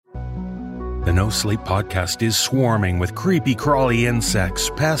The No Sleep podcast is swarming with creepy crawly insects,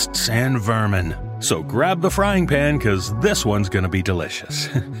 pests, and vermin. So grab the frying pan, because this one's gonna be delicious.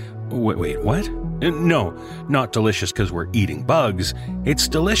 Wait, what? No, not delicious because we're eating bugs. It's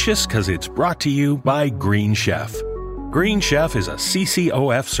delicious because it's brought to you by Green Chef. Green Chef is a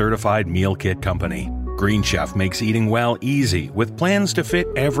CCOF certified meal kit company. Green Chef makes eating well easy with plans to fit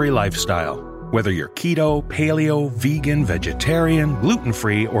every lifestyle. Whether you're keto, paleo, vegan, vegetarian,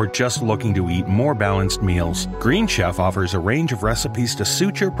 gluten-free, or just looking to eat more balanced meals, Green Chef offers a range of recipes to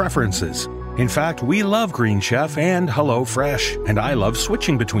suit your preferences. In fact, we love Green Chef and HelloFresh, and I love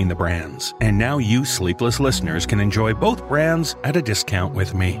switching between the brands. And now you sleepless listeners can enjoy both brands at a discount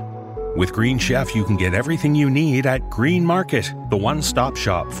with me. With Green Chef, you can get everything you need at Green Market, the one-stop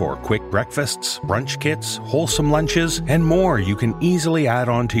shop for quick breakfasts, brunch kits, wholesome lunches, and more you can easily add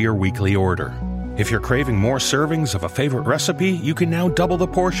on to your weekly order. If you're craving more servings of a favorite recipe, you can now double the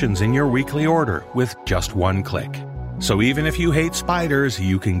portions in your weekly order with just one click. So even if you hate spiders,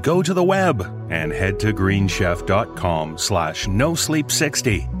 you can go to the web and head to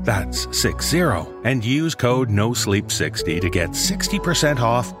greenchef.com/nosleep60, that's 60, and use code NoSleep60 to get 60%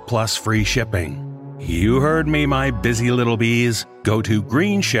 off plus free shipping. You heard me, my busy little bees. Go to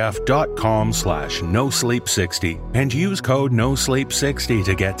greenchef.com/nosleep60 and use code NoSleep60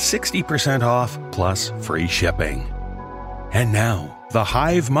 to get 60% off plus free shipping. And now, the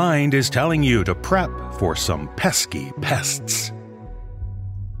hive mind is telling you to prep for some pesky pests.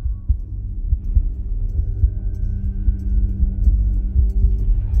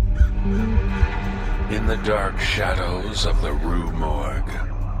 In the dark shadows of the Rue Morgue,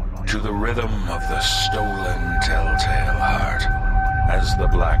 to the rhythm of the stolen telltale heart, as the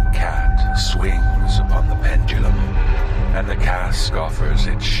black cat swings upon the pendulum, and the cask offers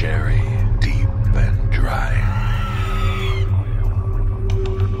its sherry deep and dry.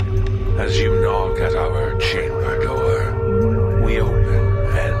 As you knock at our chamber door, we open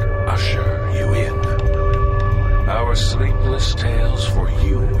and usher you in. Our sleepless tales for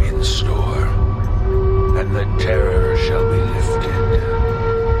you in store, and the terror shall be lifted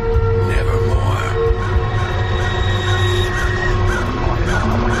nevermore.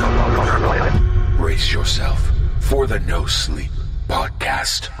 Brace yourself for the No Sleep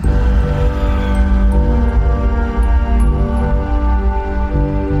podcast.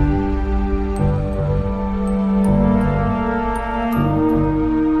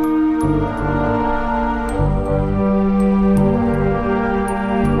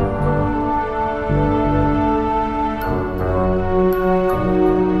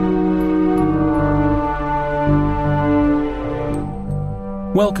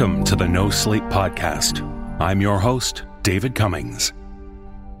 Welcome to the No Sleep podcast. I'm your host, David Cummings.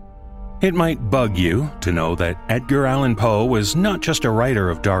 It might bug you to know that Edgar Allan Poe was not just a writer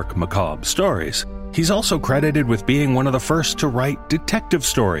of dark, macabre stories. He's also credited with being one of the first to write detective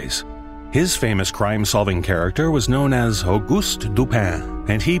stories. His famous crime-solving character was known as Auguste Dupin,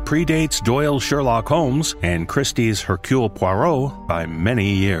 and he predates Doyle's Sherlock Holmes and Christie's Hercule Poirot by many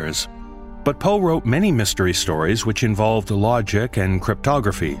years. But Poe wrote many mystery stories which involved logic and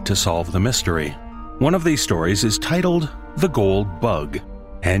cryptography to solve the mystery. One of these stories is titled The Gold Bug.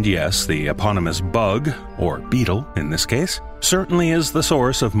 And yes, the eponymous bug, or beetle in this case, certainly is the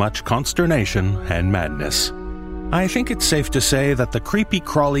source of much consternation and madness. I think it's safe to say that the creepy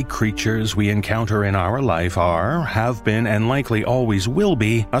crawly creatures we encounter in our life are, have been, and likely always will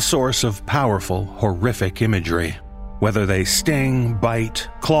be a source of powerful, horrific imagery. Whether they sting, bite,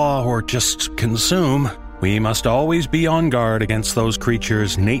 claw, or just consume, we must always be on guard against those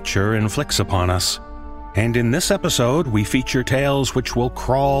creatures nature inflicts upon us. And in this episode, we feature tales which will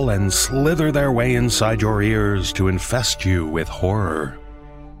crawl and slither their way inside your ears to infest you with horror.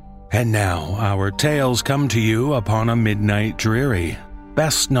 And now, our tales come to you upon a midnight dreary.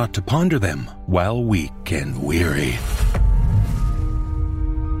 Best not to ponder them while weak and weary.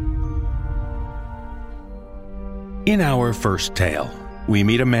 In our first tale, we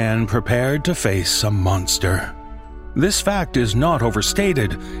meet a man prepared to face a monster. This fact is not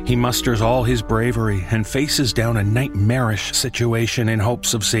overstated. He musters all his bravery and faces down a nightmarish situation in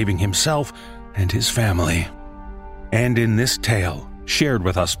hopes of saving himself and his family. And in this tale, shared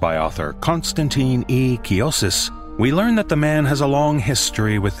with us by author S19E06, we learn that the man has a long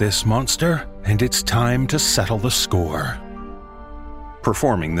history with this monster, and it's time to settle the score.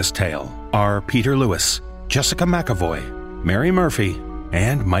 Performing this tale are Peter Lewis, Jessica McAvoy, Mary Murphy,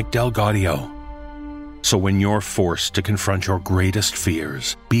 and Mike Delgadio. So when you're forced to confront your greatest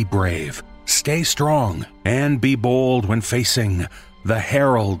fears, be brave, stay strong, and be bold when facing the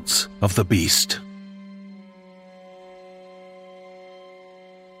heralds of the beast.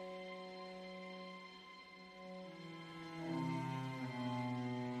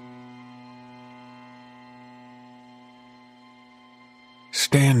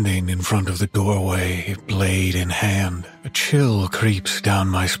 Standing in front of the doorway, blade in hand, a chill creeps down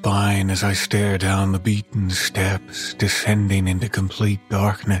my spine as I stare down the beaten steps, descending into complete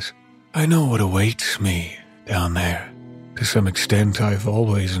darkness. I know what awaits me down there. To some extent, I've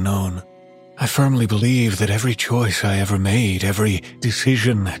always known. I firmly believe that every choice I ever made, every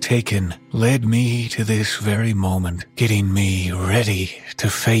decision taken, led me to this very moment, getting me ready to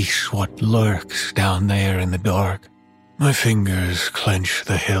face what lurks down there in the dark. My fingers clench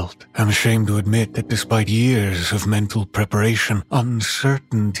the hilt. I'm ashamed to admit that despite years of mental preparation,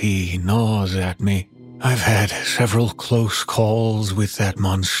 uncertainty gnaws at me. I've had several close calls with that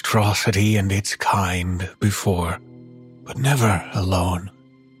monstrosity and its kind before, but never alone.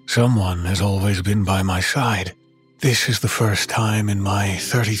 Someone has always been by my side. This is the first time in my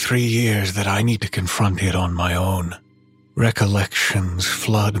 33 years that I need to confront it on my own. Recollections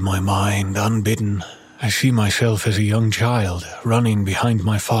flood my mind unbidden. I see myself as a young child, running behind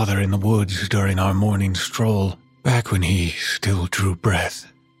my father in the woods during our morning stroll, back when he still drew breath.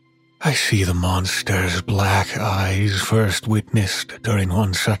 I see the monster's black eyes first witnessed during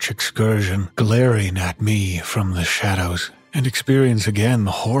one such excursion, glaring at me from the shadows, and experience again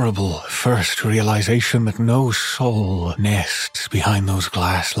the horrible first realization that no soul nests behind those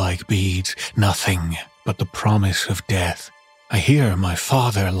glass-like beads, nothing but the promise of death. I hear my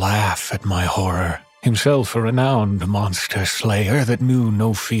father laugh at my horror, himself a renowned monster slayer that knew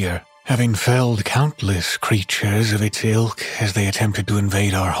no fear, having felled countless creatures of its ilk as they attempted to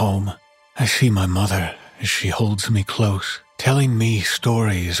invade our home. I see my mother as she holds me close, telling me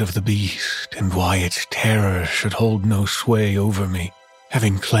stories of the beast and why its terror should hold no sway over me,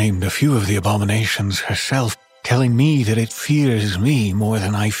 having claimed a few of the abominations herself, telling me that it fears me more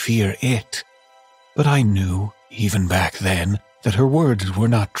than I fear it. But I knew, even back then, that her words were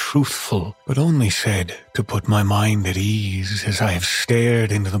not truthful, but only said to put my mind at ease as I have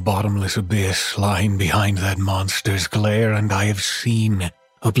stared into the bottomless abyss lying behind that monster's glare, and I have seen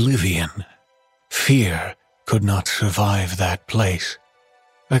oblivion. Fear could not survive that place.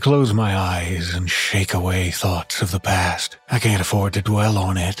 I close my eyes and shake away thoughts of the past. I can't afford to dwell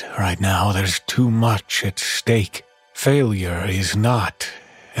on it right now. There's too much at stake. Failure is not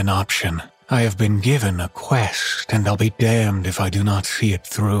an option. I have been given a quest, and I'll be damned if I do not see it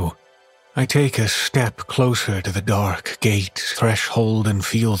through. I take a step closer to the dark gate's threshold and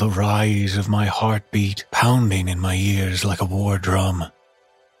feel the rise of my heartbeat pounding in my ears like a war drum.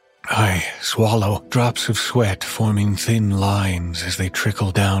 I swallow, drops of sweat forming thin lines as they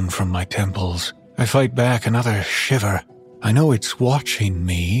trickle down from my temples. I fight back another shiver. I know it's watching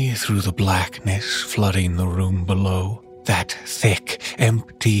me through the blackness flooding the room below. That thick,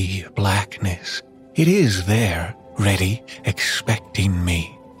 empty blackness. It is there, ready, expecting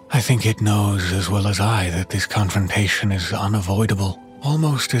me. I think it knows as well as I that this confrontation is unavoidable,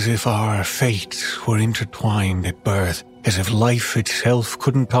 almost as if our fates were intertwined at birth, as if life itself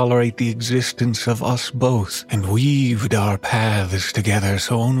couldn't tolerate the existence of us both and weaved our paths together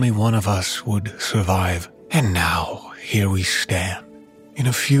so only one of us would survive. And now, here we stand. In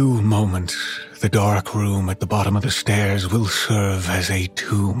a few moments, the dark room at the bottom of the stairs will serve as a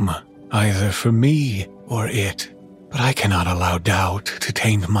tomb, either for me or it. But I cannot allow doubt to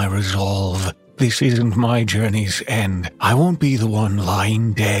taint my resolve. This isn't my journey's end. I won't be the one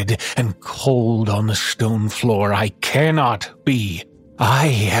lying dead and cold on the stone floor. I cannot be. I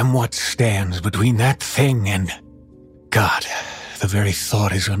am what stands between that thing and... God, the very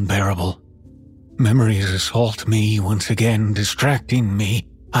thought is unbearable. Memories assault me once again, distracting me.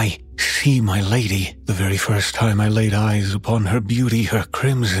 I see my lady. The very first time I laid eyes upon her beauty, her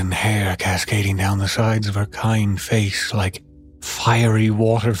crimson hair cascading down the sides of her kind face like fiery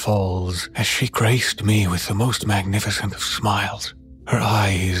waterfalls as she graced me with the most magnificent of smiles. Her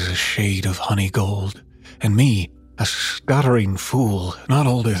eyes a shade of honey gold, and me a stuttering fool, not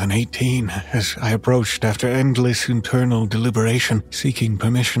older than 18, as I approached after endless internal deliberation, seeking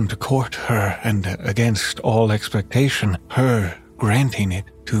permission to court her, and against all expectation, her granting it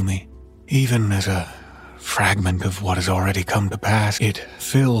to me. Even as a fragment of what has already come to pass, it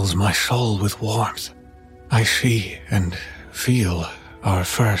fills my soul with warmth. I see and feel our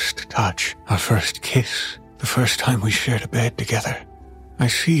first touch, our first kiss, the first time we shared a bed together. I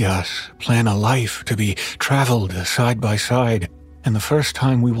see us plan a life to be traveled side by side, and the first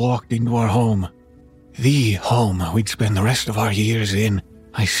time we walked into our home, the home we'd spend the rest of our years in,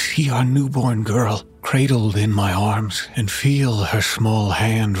 I see our newborn girl cradled in my arms and feel her small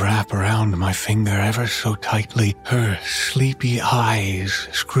hand wrap around my finger ever so tightly, her sleepy eyes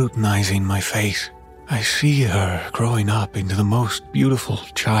scrutinizing my face. I see her growing up into the most beautiful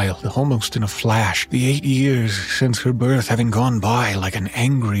child, almost in a flash, the 8 years since her birth having gone by like an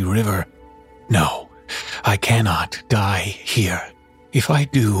angry river. No, I cannot die here. If I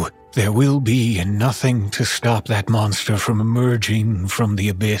do, there will be nothing to stop that monster from emerging from the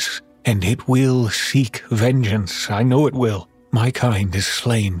abyss, and it will seek vengeance. I know it will. My kind has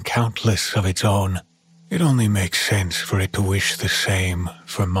slain countless of its own. It only makes sense for it to wish the same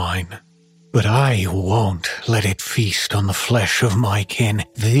for mine. But I won't let it feast on the flesh of my kin.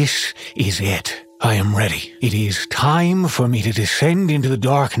 This is it. I am ready. It is time for me to descend into the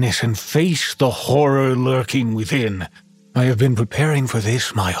darkness and face the horror lurking within. I have been preparing for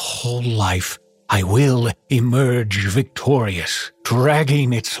this my whole life. I will emerge victorious,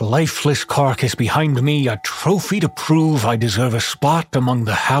 dragging its lifeless carcass behind me, a trophy to prove I deserve a spot among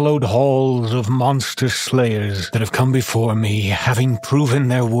the hallowed halls of monster slayers that have come before me, having proven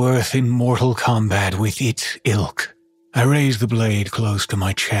their worth in mortal combat with its ilk. I raise the blade close to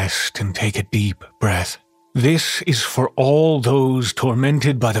my chest and take a deep breath. This is for all those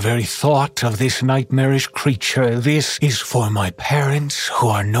tormented by the very thought of this nightmarish creature. This is for my parents who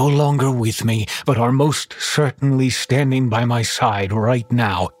are no longer with me, but are most certainly standing by my side right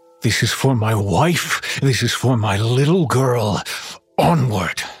now. This is for my wife. This is for my little girl.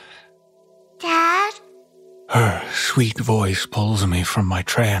 Onward. Dad? Her sweet voice pulls me from my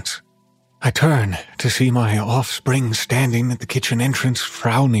trance. I turn to see my offspring standing at the kitchen entrance,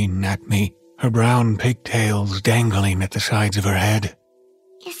 frowning at me, her brown pigtails dangling at the sides of her head.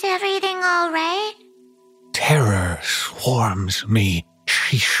 Is everything all right? Terror swarms me.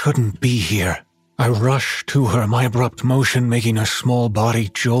 She shouldn't be here. I rush to her, my abrupt motion making her small body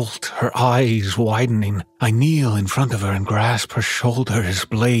jolt, her eyes widening. I kneel in front of her and grasp her shoulders,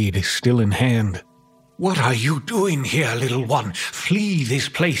 blade still in hand. What are you doing here, little one? Flee this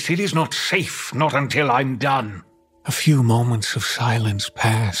place. It is not safe, not until I'm done. A few moments of silence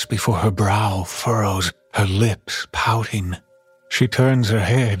pass before her brow furrows, her lips pouting. She turns her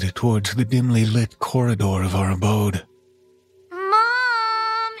head towards the dimly lit corridor of our abode.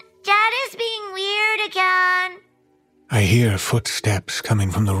 Mom! Dad is being weird again. I hear footsteps coming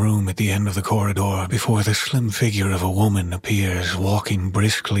from the room at the end of the corridor before the slim figure of a woman appears, walking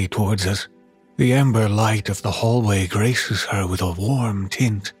briskly towards us. The amber light of the hallway graces her with a warm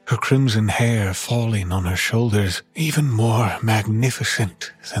tint, her crimson hair falling on her shoulders, even more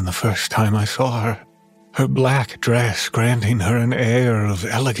magnificent than the first time I saw her. Her black dress granting her an air of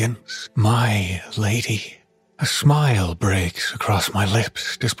elegance. My lady. A smile breaks across my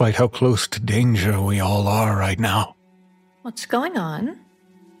lips, despite how close to danger we all are right now. What's going on?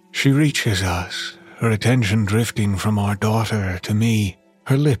 She reaches us, her attention drifting from our daughter to me.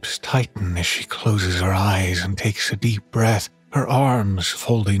 Her lips tighten as she closes her eyes and takes a deep breath, her arms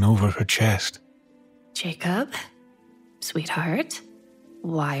folding over her chest. Jacob, sweetheart,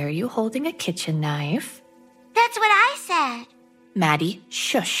 why are you holding a kitchen knife? That's what I said. Maddie,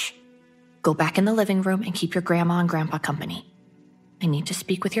 shush. Go back in the living room and keep your grandma and grandpa company. I need to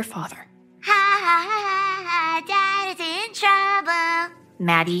speak with your father. Ha ha ha ha, Dad is in trouble.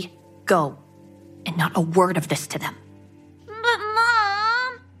 Maddie, go. And not a word of this to them. But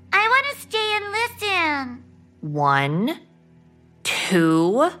Mom, I want to stay and listen. 1,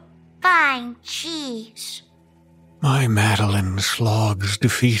 2... Fine, cheese. My Madeline slogs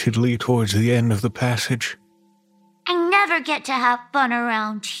defeatedly towards the end of the passage. I never get to have fun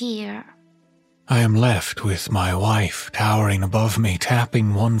around here. I am left with my wife towering above me,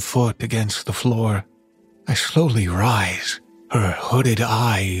 tapping one foot against the floor. I slowly rise, her hooded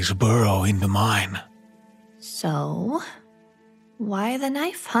eyes burrow into mine. So, why the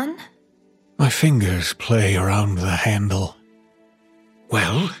knife, hun? My fingers play around the handle.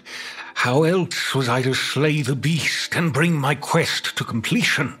 Well, how else was I to slay the beast and bring my quest to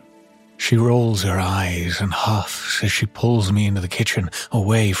completion? She rolls her eyes and huffs as she pulls me into the kitchen,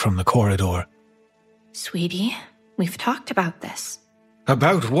 away from the corridor. Sweetie, we've talked about this.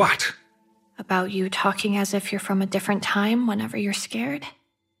 About what? About you talking as if you're from a different time whenever you're scared.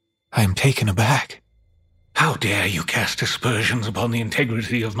 I am taken aback. How dare you cast aspersions upon the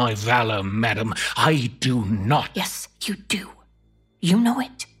integrity of my valor, madam? I do not. Yes, you do. You know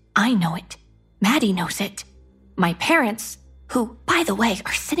it. I know it. Maddie knows it. My parents, who, by the way,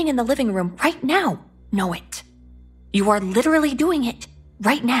 are sitting in the living room right now, know it. You are literally doing it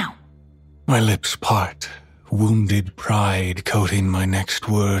right now. My lips part, wounded pride coating my next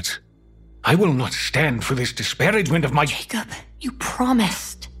words. I will not stand for this disparagement of my... Jacob, you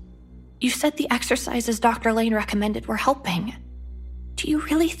promised. You said the exercises Dr. Lane recommended were helping. Do you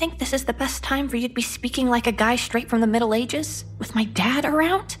really think this is the best time for you to be speaking like a guy straight from the Middle Ages, with my dad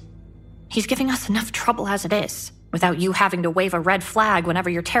around? He's giving us enough trouble as it is, without you having to wave a red flag whenever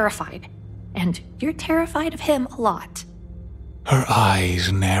you're terrified. And you're terrified of him a lot. Her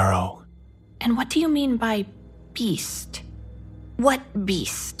eyes narrow. And what do you mean by beast? What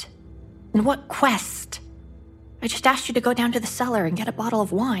beast? And what quest? I just asked you to go down to the cellar and get a bottle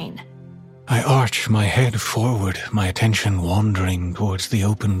of wine. I arch my head forward, my attention wandering towards the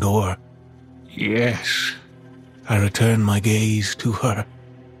open door. Yes. I return my gaze to her.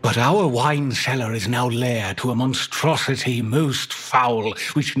 But our wine cellar is now lair to a monstrosity most foul,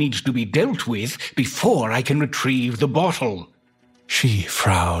 which needs to be dealt with before I can retrieve the bottle. She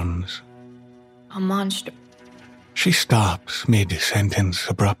frowns. A monster. She stops mid-sentence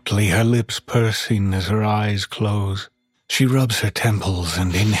abruptly, her lips pursing as her eyes close. She rubs her temples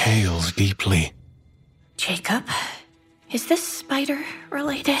and inhales deeply. Jacob, is this spider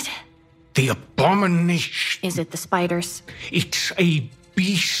related? The abomination. Is it the spiders? It's a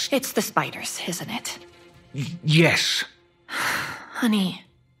beast. It's the spiders, isn't it? Yes. Honey,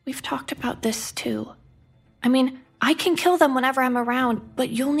 we've talked about this too. I mean, I can kill them whenever I'm around, but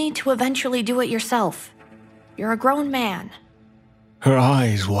you'll need to eventually do it yourself. You're a grown man. Her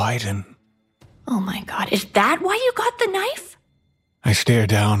eyes widen. Oh my God, is that why you got the knife? I stare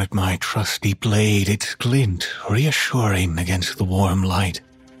down at my trusty blade, its glint reassuring against the warm light.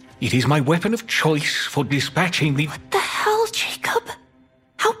 It is my weapon of choice for dispatching the... What the hell, Jacob?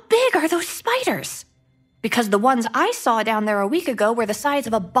 How big are those spiders? Because the ones I saw down there a week ago were the size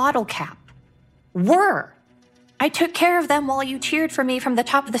of a bottle cap. Were. I took care of them while you cheered for me from the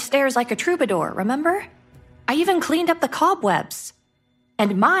top of the stairs like a troubadour, remember? I even cleaned up the cobwebs.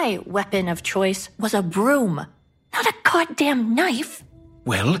 And my weapon of choice was a broom, not a goddamn knife.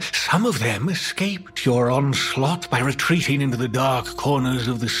 Well, some of them escaped your onslaught by retreating into the dark corners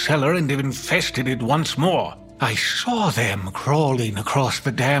of the cellar and have infested it once more. I saw them crawling across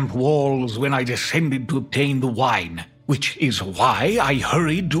the damp walls when I descended to obtain the wine, which is why I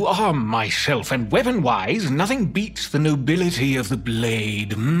hurried to arm myself, and weapon-wise, nothing beats the nobility of the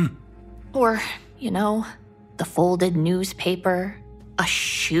blade, Or, the folded newspaper, a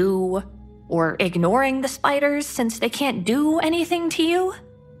shoe, or ignoring the spiders since they can't do anything to you?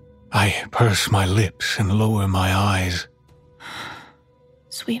 I purse my lips and lower my eyes.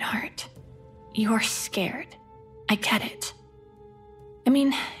 Sweetheart, you're scared. I get it. I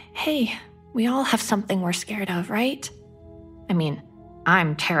mean, hey, we all have something we're scared of, right? I mean,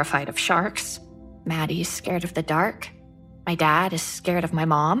 I'm terrified of sharks. Maddie's scared of the dark. My dad is scared of my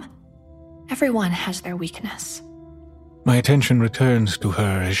mom. Everyone has their weakness. My attention returns to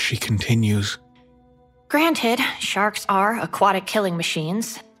her as she continues. Granted, sharks are aquatic killing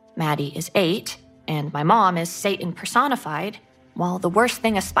machines. Maddie is 8, and my mom is Satan personified, while the worst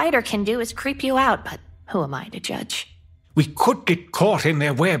thing a spider can do is creep you out, but who am I to judge? We could get caught in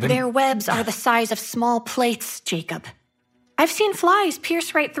their web and... Their webs are the size of small plates, Jacob. I've seen flies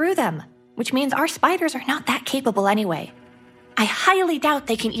pierce right through them, which means our spiders are not that capable anyway. I highly doubt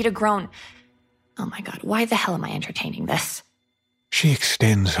they can eat a grown... Oh my God, why the hell am I entertaining this? She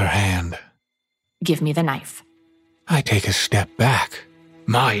extends her hand. Give me the knife. I take a step back.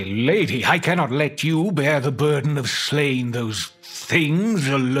 My lady, I cannot let you bear the burden of slaying those things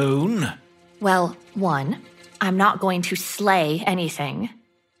alone. Well, 1, I'm not going to slay anything.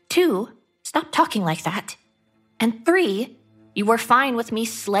 2, stop talking like that. And 3, you were fine with me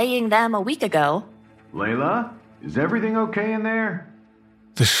slaying them a week ago. Layla, is everything okay in there?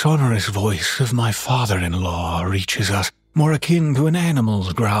 The sonorous voice of my father-in-law reaches us, more akin to an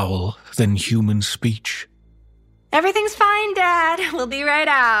animal's growl than human speech. Everything's fine, Dad. We'll be right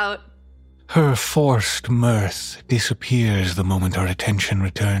out. Her forced mirth disappears the moment our attention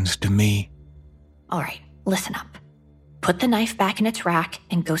returns to me. All right, listen up. Put the knife back in its rack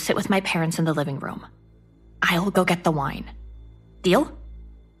and go sit with my parents in the living room. I'll go get the wine. Deal?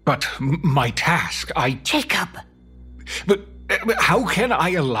 But my task, Jacob! But how can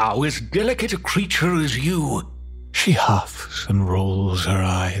I allow as delicate a creature as you? She huffs and rolls her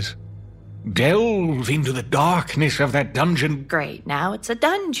eyes. Delve into the darkness of that dungeon. Great, now it's a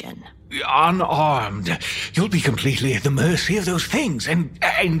dungeon. Unarmed. You'll be completely at the mercy of those things. And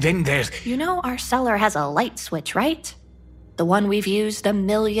then there's... You know our cellar has a light switch, right? The one we've used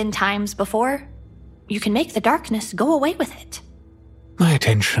 1,000,000 times before? You can make the darkness go away with it. My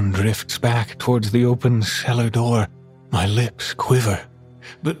attention drifts back towards the open cellar door. My lips quiver.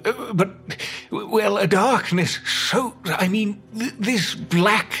 But, a darkness so... this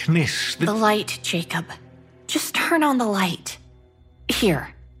blackness... The light, Jacob. Just turn on the light.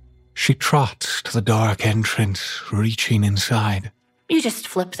 Here. She trots to the dark entrance, reaching inside. You just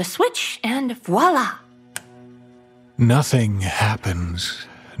flip the switch, and voila! Nothing happens.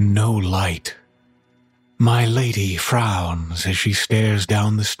 no light. My lady frowns as she stares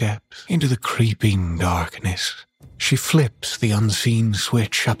down the steps into the creeping darkness. She flips the unseen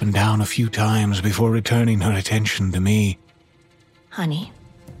switch up and down a few times before returning her attention to me. Honey,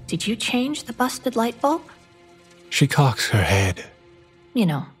 did you change the busted light bulb? She cocks her head. You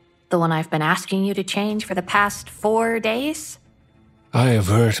know, the one I've been asking you to change for the past 4 days? I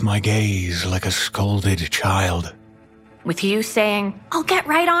avert my gaze like a scolded child. With you saying, "I'll get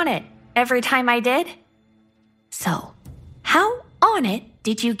right on it," every time I did? So, how on it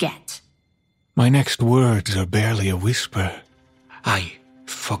did you get? My next words are barely a whisper. I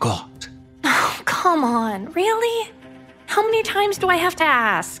forgot. Oh, come on, really? How many times do I have to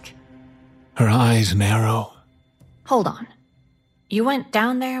ask? Her eyes narrow. Hold on. You went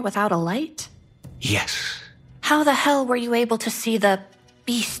down there without a light? Yes. How the hell were you able to see the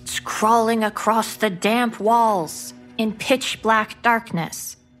beasts crawling across the damp walls in pitch-black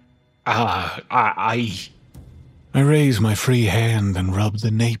darkness? I raise my free hand and rub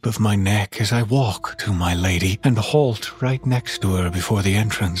the nape of my neck as I walk to my lady and halt right next to her before the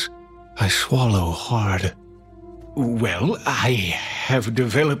entrance. I swallow hard. Well, I have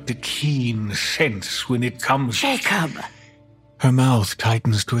developed a keen sense when it comes... Jacob! Her mouth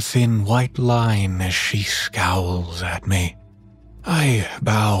tightens to a thin white line as she scowls at me. I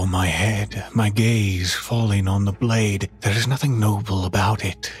bow my head, my gaze falling on the blade. There is nothing noble about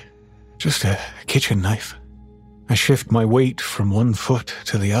it. Just a kitchen knife. I shift my weight from one foot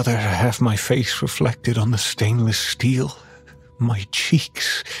to the other, half my face reflected on the stainless steel. My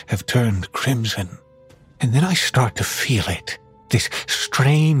cheeks have turned crimson. And then I start to feel it. This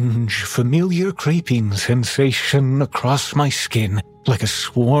strange, familiar creeping sensation across my skin, like a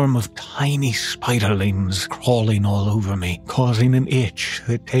swarm of tiny spiderlings crawling all over me, causing an itch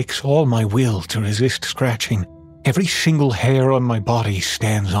that takes all my will to resist scratching. Every single hair on my body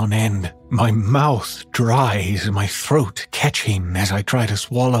stands on end. My mouth dries, my throat catching as I try to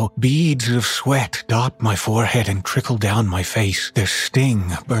swallow. Beads of sweat dot my forehead and trickle down my face, their sting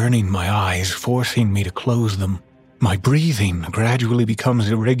burning my eyes, forcing me to close them. My breathing gradually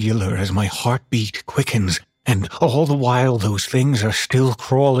becomes irregular as my heartbeat quickens, and all the while those things are still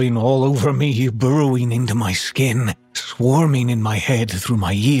crawling all over me, burrowing into my skin, swarming in my head through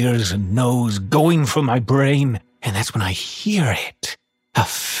my ears and nose, going for my brain. And that's when I hear it, a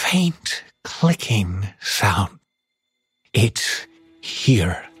faint clicking sound. It's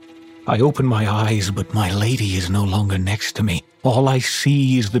here. I open my eyes, but my lady is no longer next to me. All I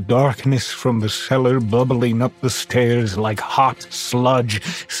see is the darkness from the cellar bubbling up the stairs like hot sludge,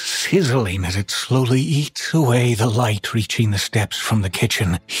 sizzling as it slowly eats away the light reaching the steps from the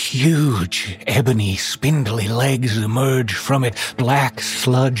kitchen. Huge, ebony, spindly legs emerge from it, black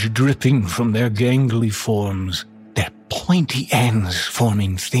sludge dripping from their gangly forms. Their pointy ends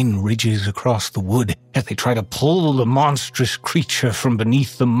forming thin ridges across the wood as they try to pull the monstrous creature from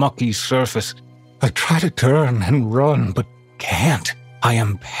beneath the mucky surface. I try to turn and run, but can't. I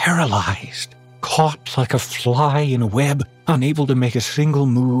am paralyzed, caught like a fly in a web, unable to make a single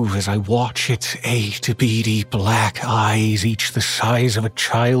move as I watch its beady black eyes, each the size of a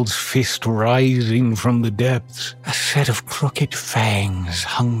child's fist, rising from the depths. A set of crooked fangs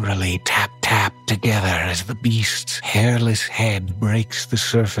hungrily tap-tap together as the beast's hairless head breaks the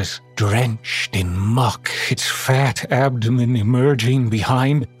surface, drenched in muck, its fat abdomen emerging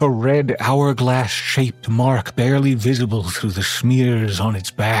behind, a red hourglass-shaped mark barely visible through the smears on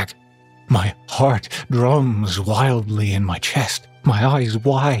its back. My heart drums wildly in my chest, my eyes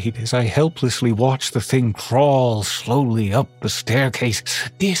wide as I helplessly watch the thing crawl slowly up the staircase,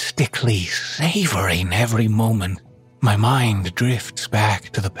 sadistically savoring every moment. My mind drifts back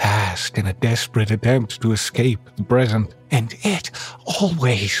to the past in a desperate attempt to escape the present, and it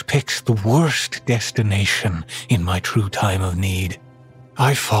always picks the worst destination in my true time of need.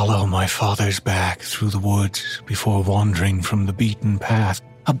 I follow my father's back through the woods before wandering from the beaten path,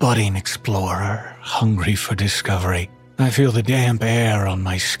 a budding explorer, hungry for discovery. I feel the damp air on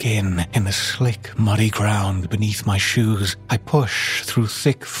my skin and the slick, muddy ground beneath my shoes. I push through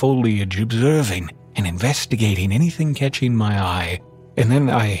thick foliage, observing and investigating anything catching my eye. And then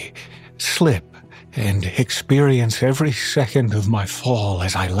I slip and experience every second of my fall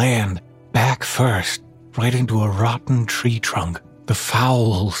as I land, back first, right into a rotten tree trunk, the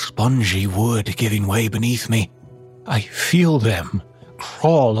foul, spongy wood giving way beneath me. I feel them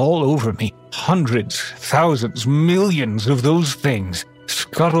crawl all over me, hundreds, thousands, millions of those things,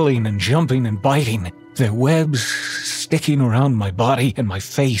 scuttling and jumping and biting, their webs sticking around my body and my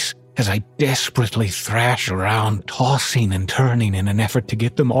face, as I desperately thrash around, tossing and turning in an effort to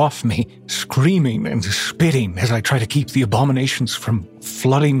get them off me, screaming and spitting as I try to keep the abominations from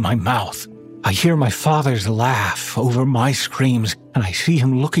flooding my mouth. I hear my father's laugh over my screams, and I see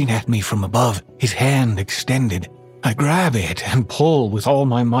him looking at me from above, his hand extended. I grab it and pull with all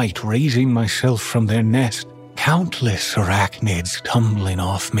my might, raising myself from their nest. Countless arachnids tumbling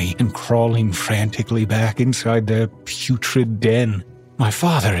off me and crawling frantically back inside their putrid den. My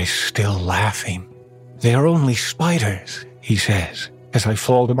father is still laughing. "They are only spiders," he says, as I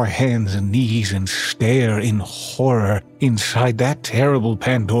fall to my hands and knees and stare in horror inside that terrible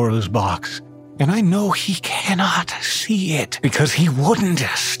Pandora's box. And I know he cannot see it, because he wouldn't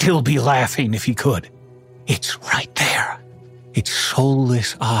still be laughing if he could. It's right there. Its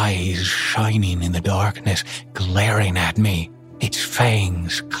soulless eyes shining in the darkness, glaring at me. Its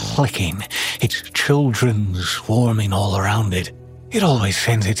fangs clicking, its children swarming all around it. It always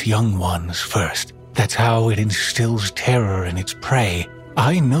sends its young ones first. That's how it instills terror in its prey.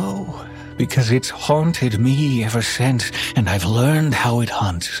 I know, because it's haunted me ever since, and I've learned how it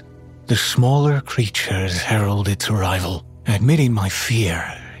hunts. The smaller creatures herald its arrival. Admitting my fear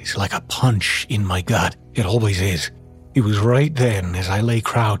is like a punch in my gut. It always is. It was right then, as I lay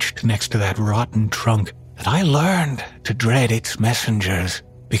crouched next to that rotten trunk, that I learned to dread its messengers,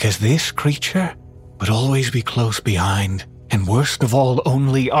 because this creature would always be close behind, and worst of all,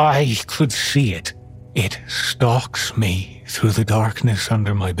 only I could see it. It stalks me through the darkness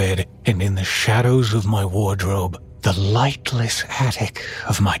under my bed and in the shadows of my wardrobe, the lightless attic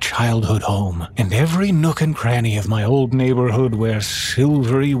of my childhood home, and every nook and cranny of my old neighborhood where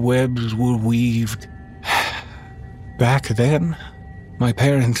silvery webs were weaved. Back then, my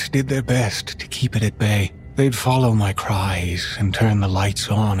parents did their best to keep it at bay. They'd follow my cries and turn the lights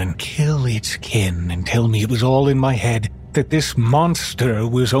on and kill its kin and tell me it was all in my head, that this monster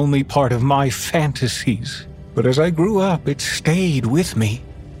was only part of my fantasies. But as I grew up, it stayed with me,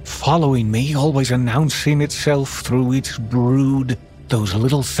 following me, always announcing itself through its brood, those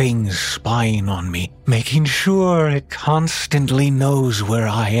little things spying on me, making sure it constantly knows where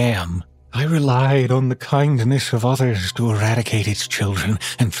I am. I relied on the kindness of others to eradicate its children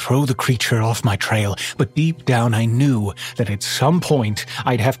and throw the creature off my trail, but deep down I knew that at some point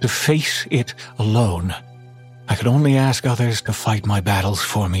I'd have to face it alone. I could only ask others to fight my battles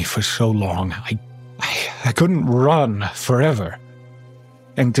for me for so long. I couldn't run forever.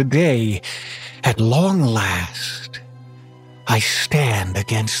 And today, at long last, I stand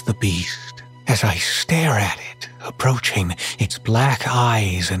against the beast. As I stare at it, approaching, its black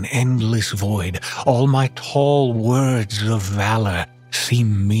eyes an endless void, all my tall words of valor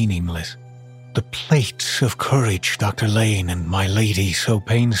seem meaningless. The plates of courage Dr. Lane and my lady so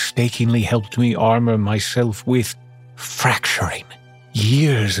painstakingly helped me armor myself with, fracturing.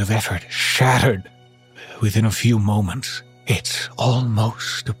 Years of effort shattered within a few moments. It's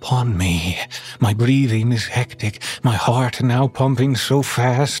almost upon me. My breathing is hectic, my heart now pumping so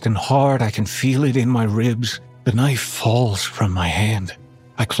fast and hard I can feel it in my ribs. The knife falls from my hand.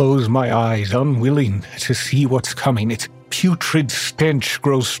 I close my eyes, unwilling to see what's coming. Its putrid stench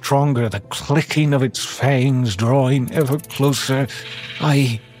grows stronger, the clicking of its fangs drawing ever closer.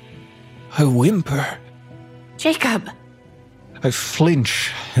 I whimper. Jacob! I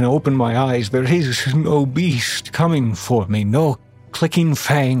flinch and open my eyes. There is no beast coming for me, no clicking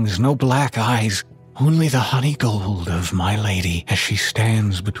fangs, no black eyes. Only the honey gold of my lady as she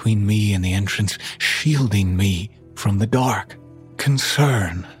stands between me and the entrance, shielding me from the dark.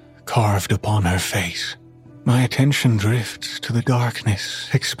 Concern carved upon her face. My attention drifts to the darkness,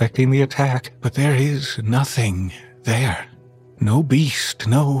 expecting the attack, but there is nothing there. No beast,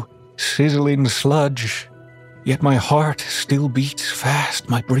 no sizzling sludge. Yet my heart still beats fast,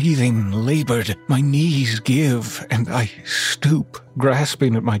 my breathing labored, my knees give, and I stoop,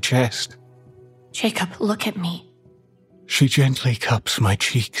 grasping at my chest. Jacob, look at me. She gently cups my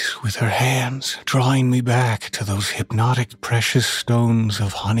cheeks with her hands, drawing me back to those hypnotic precious stones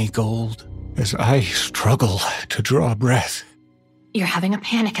of honey gold, as I struggle to draw breath. You're having a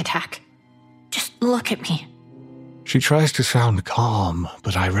panic attack. Just look at me. She tries to sound calm,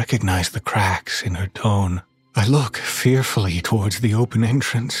 but I recognize the cracks in her tone. I look fearfully towards the open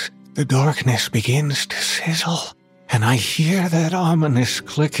entrance. The darkness begins to sizzle, and I hear that ominous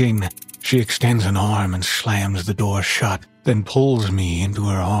clicking. She extends an arm and slams the door shut, then pulls me into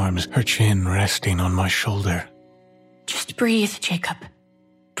her arms, her chin resting on my shoulder. Just breathe, Jacob.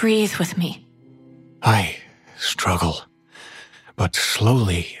 Breathe with me. I struggle, but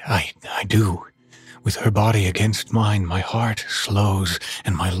slowly I do. With her body against mine, my heart slows,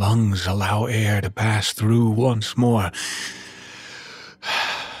 and my lungs allow air to pass through once more.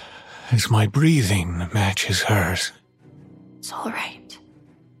 as my breathing matches hers. It's all right.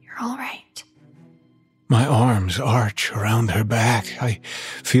 You're all right. My arms arch around her back. I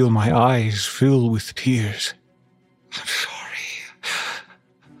feel my eyes fill with tears. I'm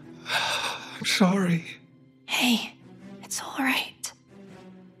sorry. Hey, it's all right.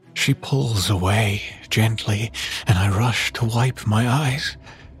 She pulls away gently, and I rush to wipe my eyes.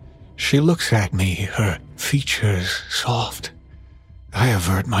 She looks at me, her features soft. I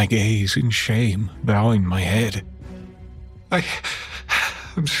avert my gaze in shame, bowing my head.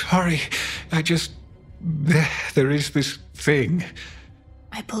 I'm sorry. There is this thing.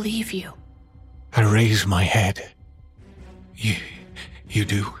 I believe you. I raise my head. You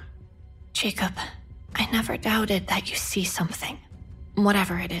do? Jacob, I never doubted that you see something,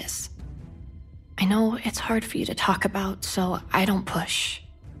 whatever it is. I know it's hard for you to talk about, so I don't push.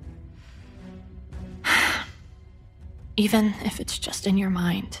 Even if it's just in your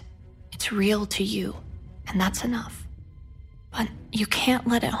mind, it's real to you, and that's enough. But you can't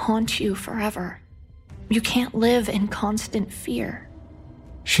let it haunt you forever. You can't live in constant fear.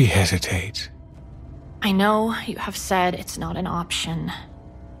 She hesitates. I know you have said it's not an option,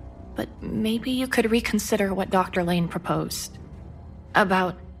 but maybe you could reconsider what Dr. Lane proposed.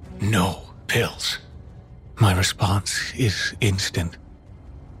 About... No pills. My response is instant.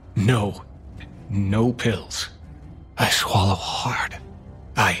 No pills. I swallow hard.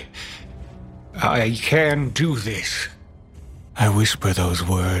 I can do this. I whisper those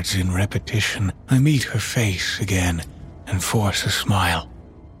words in repetition. I meet her face again and force a smile.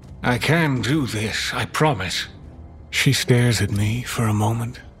 I can do this, I promise. She stares at me for a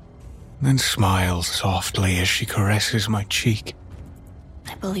moment, then smiles softly as she caresses my cheek.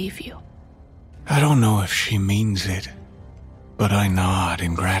 I believe you. I don't know if she means it, but I nod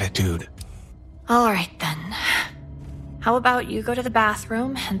in gratitude. All right, then. How about you go to the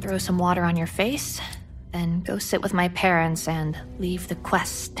bathroom and throw some water on your face, then go sit with my parents and leave the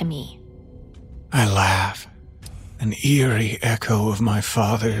quest to me. I laugh, an eerie echo of my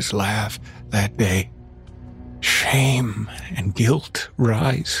father's laugh that day. Shame and guilt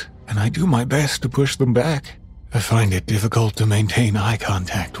rise, and I do my best to push them back. I find it difficult to maintain eye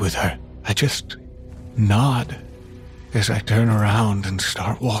contact with her. I just nod as I turn around and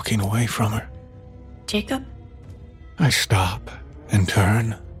start walking away from her. Jacob? I stop and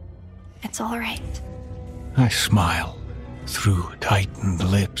turn. It's all right. I smile through tightened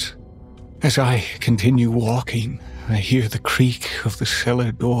lips. As I continue walking, I hear the creak of the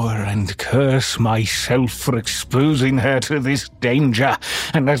cellar door and curse myself for exposing her to this danger.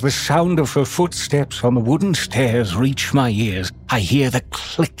 And as the sound of her footsteps on the wooden stairs reach my ears, I hear the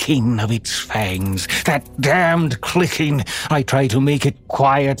clicking of its fangs. That damned clicking. I try to make it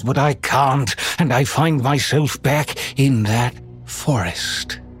quiet, but I can't. And I find myself back in that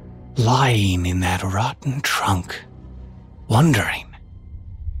forest, lying in that rotten trunk, wondering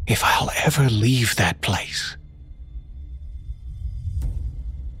if I'll ever leave that place.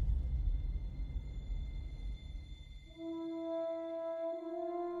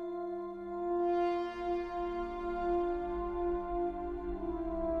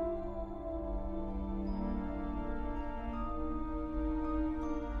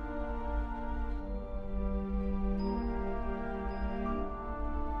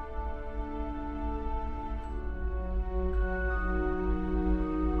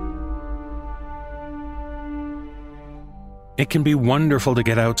 It can be wonderful to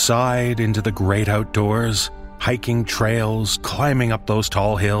get outside into the great outdoors, hiking trails, climbing up those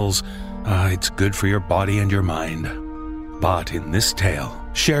tall hills. It's good for your body and your mind. But in this tale,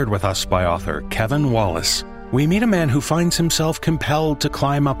 shared with us by author Kevin Wallace, we meet a man who finds himself compelled to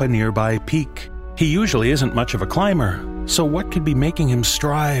climb up a nearby peak. He usually isn't much of a climber, so what could be making him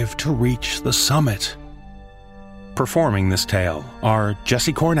strive to reach the summit? Performing this tale are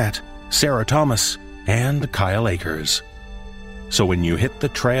Jesse Cornett, Sarah Thomas, and Kyle Akers. So when you hit the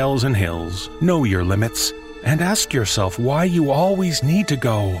trails and hills, know your limits, and ask yourself why you always need to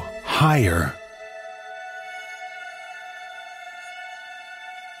go higher.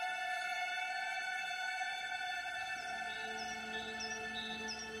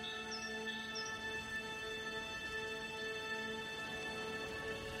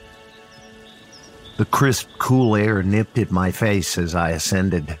 The crisp, cool air nipped at my face as I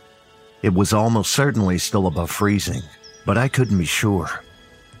ascended. It was almost certainly still above freezing, but I couldn't be sure.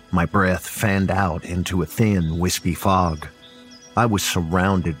 My breath fanned out into a thin, wispy fog. I was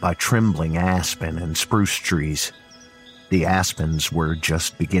surrounded by trembling aspen and spruce trees. The aspens were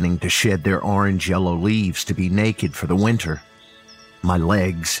just beginning to shed their orange-yellow leaves to be naked for the winter. My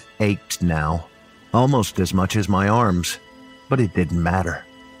legs ached now, almost as much as my arms, but it didn't matter.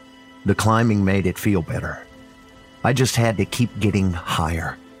 The climbing made it feel better. I just had to keep getting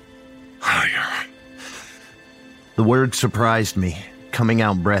higher. Higher. The word surprised me, coming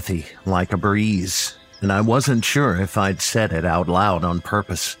out breathy, like a breeze, and I wasn't sure if I'd said it out loud on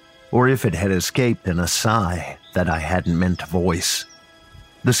purpose, or if it had escaped in a sigh that I hadn't meant to voice.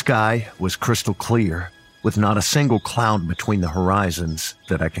 The sky was crystal clear, with not a single cloud between the horizons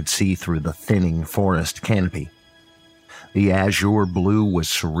that I could see through the thinning forest canopy. The azure blue was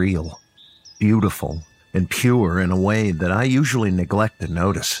surreal, beautiful, and pure in a way that I usually neglect to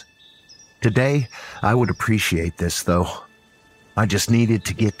notice. Today, I would appreciate this, though. I just needed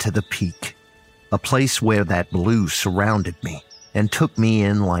to get to the peak, a place where that blue surrounded me and took me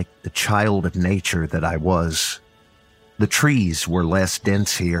in like the child of nature that I was. The trees were less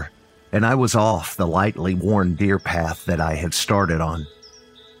dense here, and I was off the lightly worn deer path that I had started on.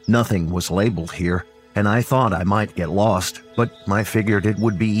 Nothing was labeled here, and I thought I might get lost, but I figured it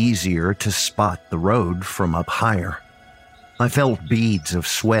would be easier to spot the road from up higher. I felt beads of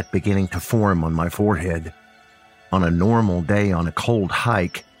sweat beginning to form on my forehead. On a normal day on a cold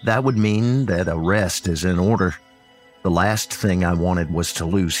hike, that would mean that a rest is in order. The last thing I wanted was to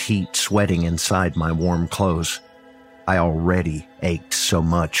lose heat sweating inside my warm clothes. I already ached so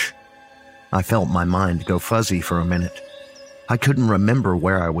much. I felt my mind go fuzzy for a minute. I couldn't remember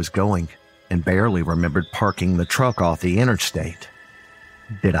where I was going, and barely remembered parking the truck off the interstate.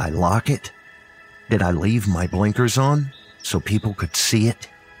 Did I lock it? Did I leave my blinkers on so people could see it?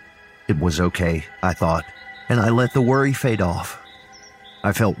 It was okay, I thought, and I let the worry fade off.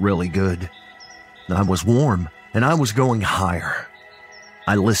 I felt really good. I was warm, and I was going higher.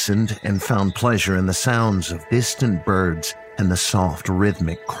 I listened and found pleasure in the sounds of distant birds and the soft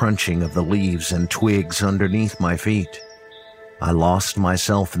rhythmic crunching of the leaves and twigs underneath my feet. I lost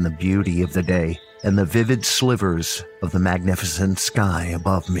myself in the beauty of the day and the vivid slivers of the magnificent sky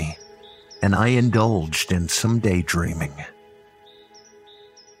above me, and I indulged in some daydreaming.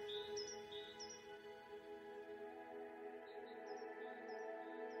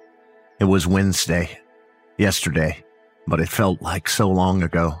 It was Wednesday, yesterday, but it felt like so long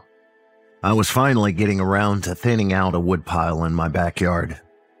ago. I was finally getting around to thinning out a woodpile in my backyard.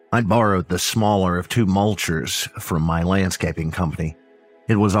 I'd borrowed the smaller of two mulchers from my landscaping company.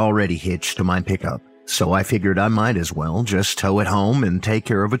 It was already hitched to my pickup, so I figured I might as well just tow it home and take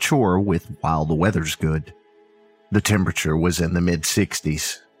care of a chore while the weather's good. The temperature was in the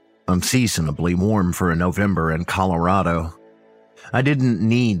mid-60s, unseasonably warm for a November in Colorado. I didn't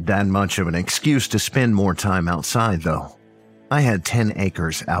need that much of an excuse to spend more time outside, though. I had 10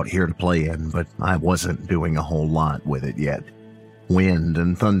 acres out here to play in, but I wasn't doing a whole lot with it yet. Wind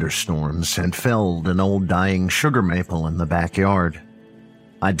and thunderstorms had felled an old dying sugar maple in the backyard.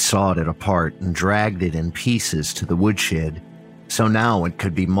 I'd sawed it apart and dragged it in pieces to the woodshed, so now it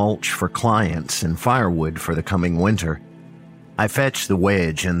could be mulch for clients and firewood for the coming winter. I fetched the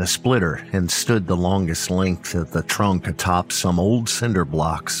wedge and the splitter and stood the longest length of the trunk atop some old cinder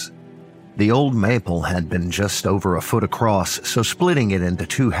blocks. The old maple had been just over a foot across, so splitting it into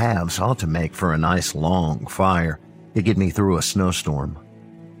two halves ought to make for a nice long fire to get me through a snowstorm.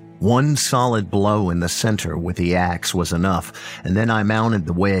 One solid blow in the center with the axe was enough, and then I mounted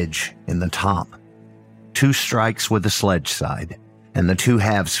the wedge in the top. 2 strikes with the sledge side, and the two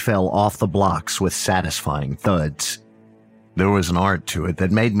halves fell off the blocks with satisfying thuds. There was an art to it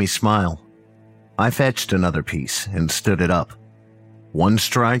that made me smile. I fetched another piece and stood it up. 1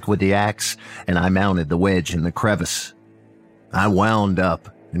 strike with the axe, and I mounted the wedge in the crevice. I wound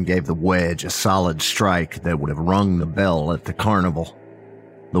up and gave the wedge a solid strike that would have rung the bell at the carnival.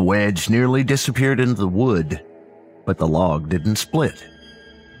 The wedge nearly disappeared into the wood, but the log didn't split.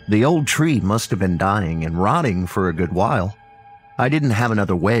 The old tree must have been dying and rotting for a good while. I didn't have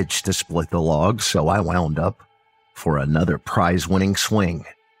another wedge to split the log, so I wound up for another prize-winning swing.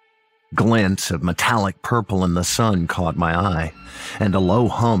 Glints of metallic purple in the sun caught my eye, and a low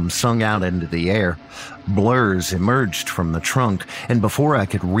hum sung out into the air. Blurs emerged from the trunk, and before I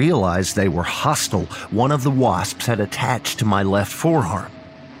could realize they were hostile, one of the wasps had attached to my left forearm.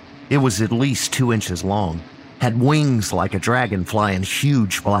 It was at least 2 inches long, had wings like a dragonfly and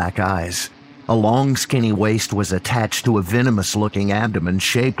huge black eyes. A long skinny waist was attached to a venomous-looking abdomen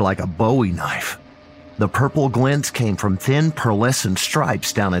shaped like a Bowie knife. The purple glints came from thin pearlescent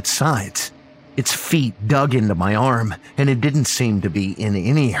stripes down its sides. Its feet dug into my arm, and it didn't seem to be in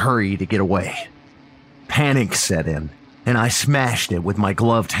any hurry to get away. Panic set in, and I smashed it with my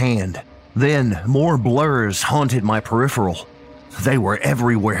gloved hand. Then more blurs haunted my peripheral. They were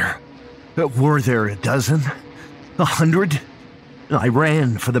everywhere. Were there a dozen? 100? I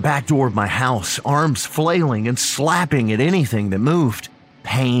ran for the back door of my house, arms flailing and slapping at anything that moved.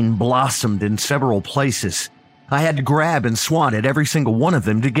 pain blossomed in several places. I had to grab and swat at every single one of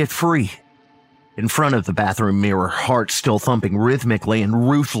them to get free. In front of the bathroom mirror, heart still thumping rhythmically and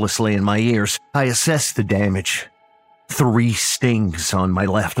ruthlessly in my ears, I assessed the damage. 3 stings on my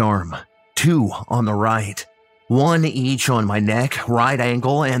left arm, 2 on the right, 1 each on my neck, right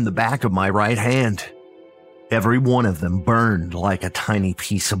ankle, and the back of my right hand. Every one of them burned like a tiny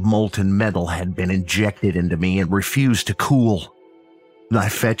piece of molten metal had been injected into me and refused to cool. I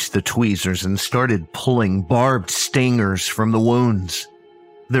fetched the tweezers and started pulling barbed stingers from the wounds.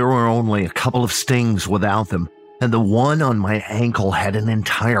 There were only a couple of stings without them, and the one on my ankle had an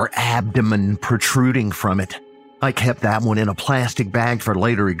entire abdomen protruding from it. I kept that one in a plastic bag for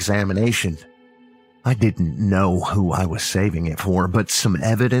later examination. I didn't know who I was saving it for, but some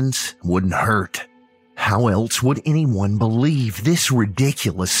evidence wouldn't hurt. How else would anyone believe this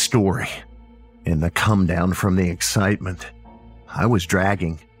ridiculous story? In the come down from the excitement, I was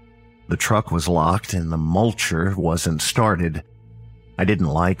dragging. The truck was locked and the mulcher wasn't started. I didn't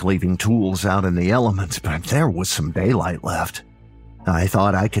like leaving tools out in the elements, but there was some daylight left. I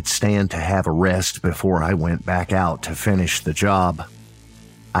thought I could stand to have a rest before I went back out to finish the job.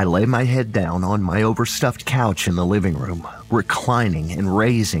 I lay my head down on my overstuffed couch in the living room, reclining and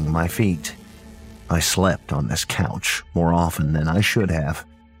raising my feet. I slept on this couch more often than I should have,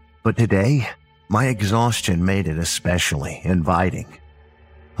 but today, my exhaustion made it especially inviting.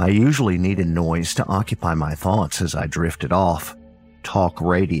 I usually needed noise to occupy my thoughts as I drifted off, talk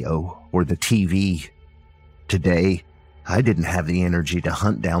radio or the TV. Today, I didn't have the energy to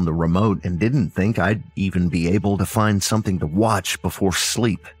hunt down the remote and didn't think I'd even be able to find something to watch before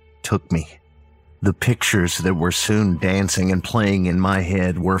sleep took me. The pictures that were soon dancing and playing in my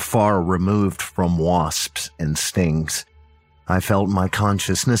head were far removed from wasps and stings. I felt my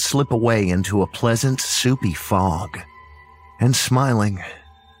consciousness slip away into a pleasant, soupy fog. And smiling,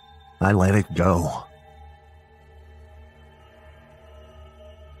 I let it go.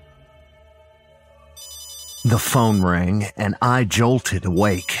 The phone rang and I jolted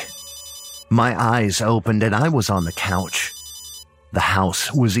awake. My eyes opened and I was on the couch. The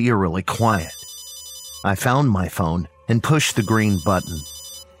house was eerily quiet. I found my phone and pushed the green button.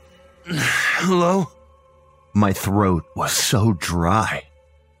 Hello? My throat was so dry.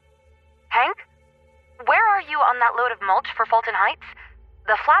 Hank? Where are you on that load of mulch for Fulton Heights?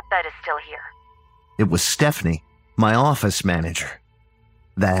 The flatbed is still here. It was Stephanie, my office manager.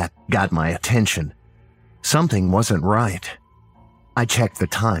 That got my attention. Something wasn't right. I checked the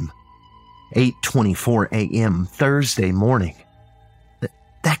time. 8:24 a.m. Thursday morning.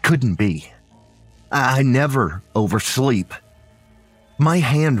 That couldn't be. I never oversleep. My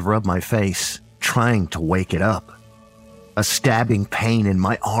hand rubbed my face, trying to wake it up. A stabbing pain in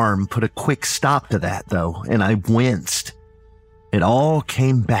my arm put a quick stop to that, though, and I winced. It all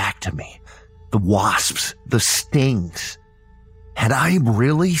came back to me. The wasps, the stings. Had I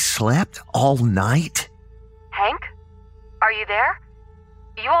really slept all night? Hank? Are you there?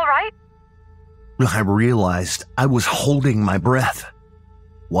 You all right? I realized I was holding my breath.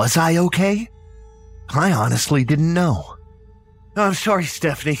 Was I okay? I honestly didn't know. I'm sorry,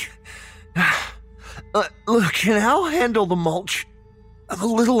 Stephanie. Look, and I'll handle the mulch. I'm a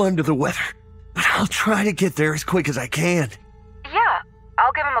little under the weather, but I'll try to get there as quick as I can. Yeah,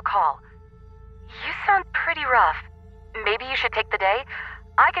 I'll give him a call. You sound pretty rough. Maybe you should take the day.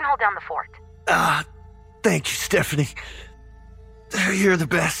 I can hold down the fort. Thank you, Stephanie. You're the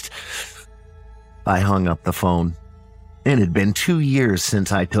best. I hung up the phone. It had been 2 years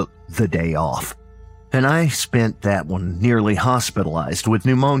since I took the day off, and I spent that one nearly hospitalized with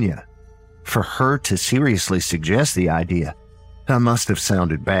pneumonia. For her to seriously suggest the idea, I must have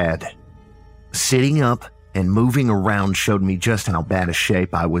sounded bad. Sitting up and moving around showed me just how bad a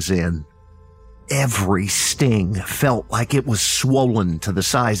shape I was in. Every sting felt like it was swollen to the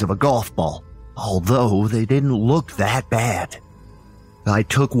size of a golf ball, although they didn't look that bad. I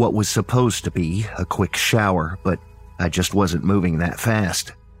took what was supposed to be a quick shower, but I just wasn't moving that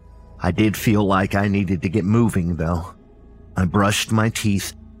fast. I did feel like I needed to get moving, though. I brushed my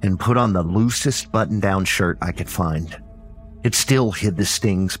teeth and put on the loosest button-down shirt I could find. It still hid the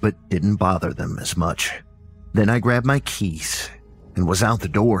stings, but didn't bother them as much. Then I grabbed my keys and was out the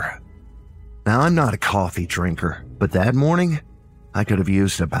door. Now, I'm not a coffee drinker, but that morning, I could have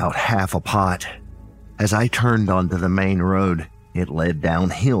used about half a pot. As I turned onto the main road, it led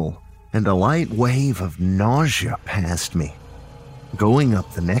downhill, and a light wave of nausea passed me. Going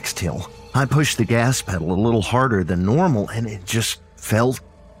up the next hill, I pushed the gas pedal a little harder than normal, and it just felt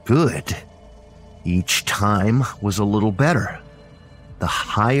good. Each time was a little better. The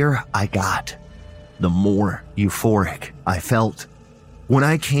higher I got, the more euphoric I felt. When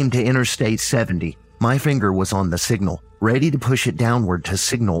I came to Interstate 70, my finger was on the signal, ready to push it downward to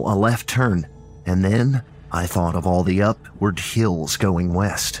signal a left turn, and then I thought of all the upward hills going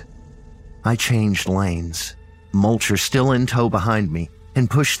west. I changed lanes, Mulcher still in tow behind me, and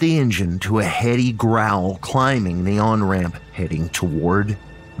pushed the engine to a heady growl, climbing the on-ramp, heading toward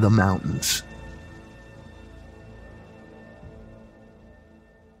the mountains.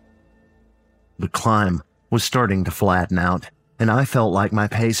 The climb was starting to flatten out, and I felt like my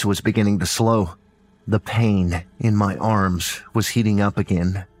pace was beginning to slow. The pain in my arms was heating up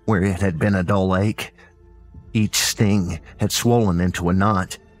again where it had been a dull ache. Each sting had swollen into a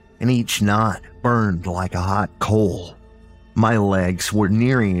knot, and each knot burned like a hot coal. My legs were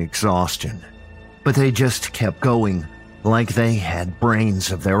nearing exhaustion, but they just kept going like they had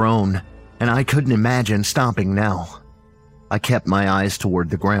brains of their own, and I couldn't imagine stopping now. I kept my eyes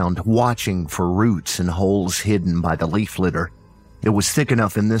toward the ground, watching for roots and holes hidden by the leaf litter. It was thick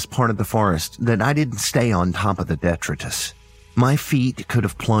enough in this part of the forest that I didn't stay on top of the detritus. My feet could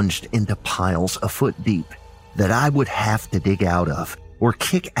have plunged into piles a foot deep that I would have to dig out of or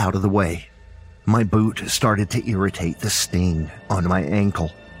kick out of the way. My boot started to irritate the sting on my ankle.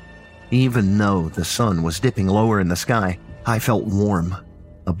 Even though the sun was dipping lower in the sky, I felt warm.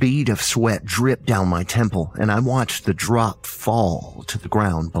 A bead of sweat dripped down my temple, and I watched the drop fall to the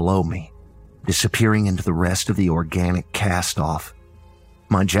ground below me, disappearing into the rest of the organic cast-off.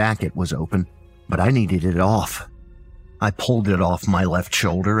 My jacket was open, but I needed it off. I pulled it off my left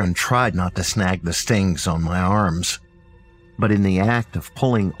shoulder and tried not to snag the stings on my arms. But in the act of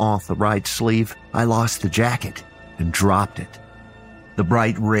pulling off the right sleeve, I lost the jacket and dropped it. The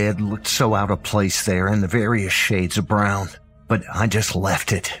bright red looked so out of place there in the various shades of brown, but I just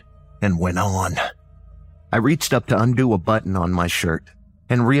left it and went on. I reached up to undo a button on my shirt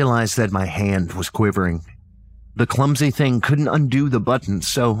and realized that my hand was quivering. The clumsy thing couldn't undo the button,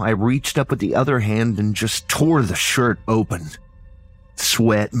 so I reached up with the other hand and just tore the shirt open.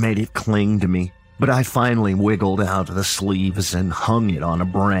 Sweat made it cling to me, but I finally wiggled out of the sleeves and hung it on a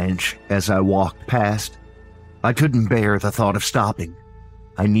branch as I walked past. I couldn't bear the thought of stopping.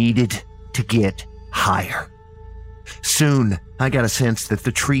 I needed to get higher. Soon, I got a sense that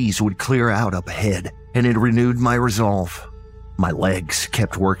the trees would clear out up ahead, and it renewed my resolve. My legs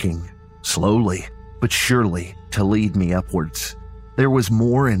kept working, slowly but surely, to lead me upwards. There was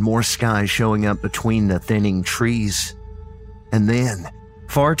more and more sky showing up between the thinning trees. And then,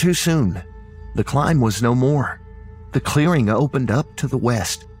 far too soon, the climb was no more. The clearing opened up to the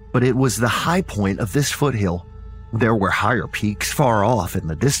west, but it was the high point of this foothill. There were higher peaks far off in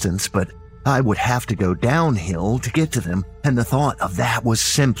the distance, but I would have to go downhill to get to them, and the thought of that was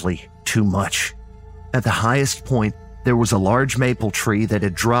simply too much. At the highest point, there was a large maple tree that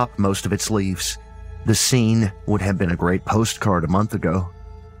had dropped most of its leaves. The scene would have been a great postcard a month ago.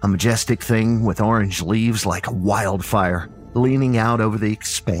 A majestic thing with orange leaves like a wildfire, leaning out over the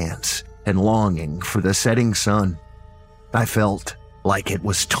expanse and longing for the setting sun. I felt like it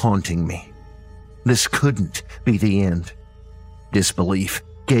was taunting me. This couldn't be the end. Disbelief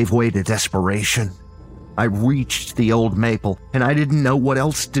gave way to desperation. I reached the old maple, and I didn't know what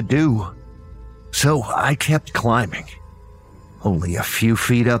else to do. So I kept climbing. Only a few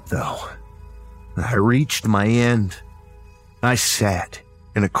feet up, though. I reached my end. I sat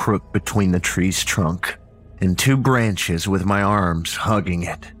in a crook between the tree's trunk and two branches with my arms hugging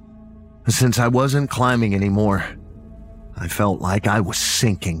it. Since I wasn't climbing anymore, I felt like I was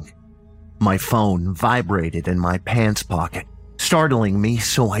sinking. My phone vibrated in my pants pocket, startling me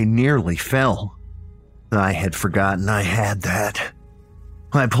so I nearly fell. I had forgotten I had that.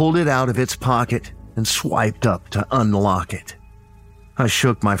 I pulled it out of its pocket and swiped up to unlock it. I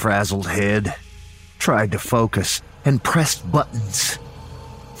shook my frazzled head, tried to focus, and pressed buttons.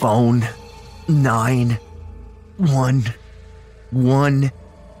 Phone 911.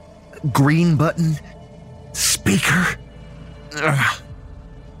 Green button. Speaker. Ugh.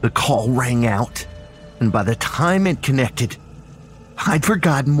 The call rang out, and by the time it connected, I'd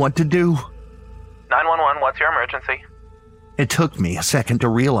forgotten what to do. 911, what's your emergency? It took me a second to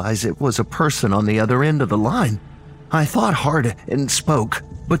realize it was a person on the other end of the line. I thought hard and spoke,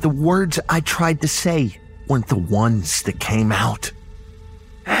 but the words I tried to say weren't the ones that came out.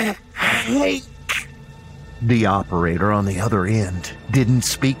 Hank! The operator on the other end didn't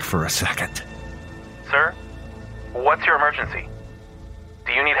speak for a second. Sir, what's your emergency?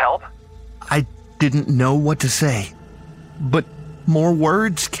 Do you need help? I didn't know what to say, but more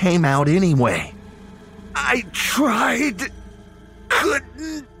words came out anyway. I tried,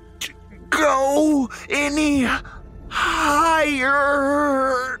 couldn't go any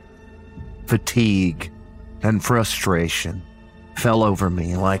higher. Fatigue and frustration fell over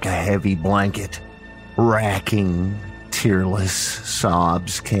me like a heavy blanket. Racking, tearless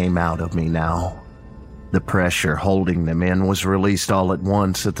sobs came out of me now. The pressure holding them in was released all at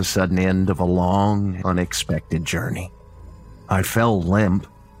once at the sudden end of a long, unexpected journey. I fell limp,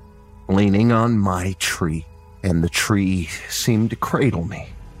 leaning on my tree, and the tree seemed to cradle me,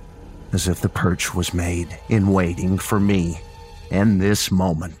 as if the perch was made in waiting for me and this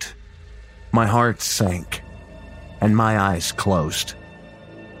moment. My heart sank, and my eyes closed.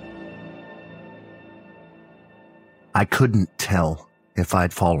 I couldn't tell if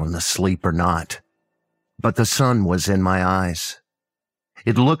I'd fallen asleep or not, but the sun was in my eyes.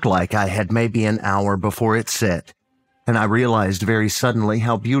 It looked like I had maybe an hour before it set, and I realized very suddenly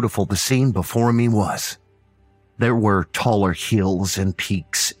how beautiful the scene before me was. There were taller hills and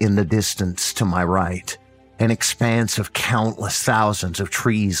peaks in the distance to my right, an expanse of countless thousands of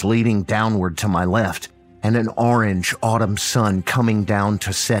trees leading downward to my left, and an orange autumn sun coming down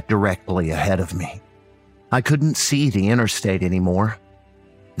to set directly ahead of me. I couldn't see the interstate anymore.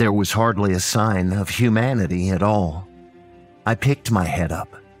 There was hardly a sign of humanity at all. I picked my head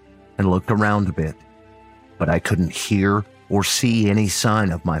up and looked around a bit, but I couldn't hear or see any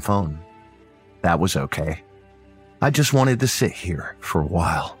sign of my phone. That was okay. I just wanted to sit here for a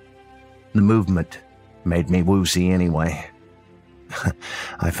while. The movement made me woozy anyway.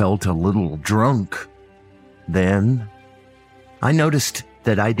 I felt a little drunk. Then I noticed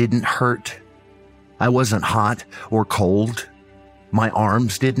that I didn't hurt. I wasn't hot or cold. My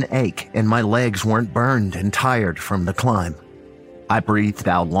arms didn't ache, and my legs weren't burned and tired from the climb. I breathed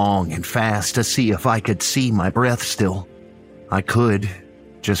out long and fast to see if I could see my breath still. I could,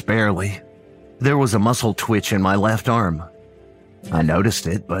 just barely. There was a muscle twitch in my left arm. I noticed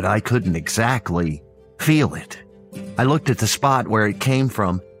it, but I couldn't exactly feel it. I looked at the spot where it came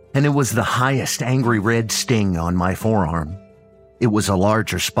from, and it was the highest angry red sting on my forearm. It was a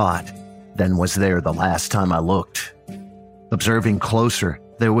larger spot than was there the last time I looked. Observing closer,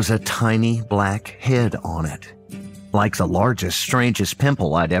 there was a tiny black head on it, like the largest, strangest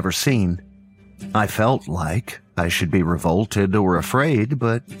pimple I'd ever seen. I felt like I should be revolted or afraid,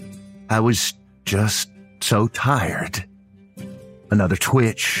 but I was just so tired. Another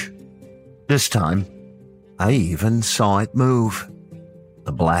twitch. This time, I even saw it move.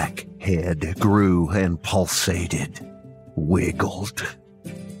 The black head grew and pulsated, wiggled,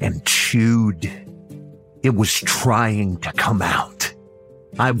 and chewed. It was trying to come out.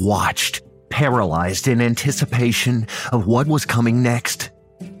 I watched, paralyzed in anticipation of what was coming next.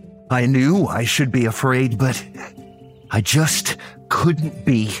 I knew I should be afraid, but I just couldn't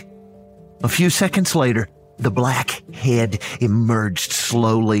be. A few seconds later, the black head emerged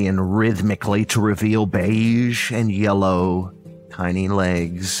slowly and rhythmically to reveal beige and yellow, tiny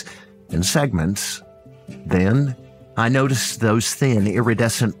legs and segments. Then I noticed those thin,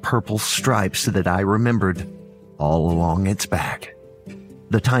 iridescent purple stripes that I remembered all along its back.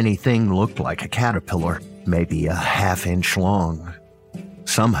 The tiny thing looked like a caterpillar, maybe a half-inch long.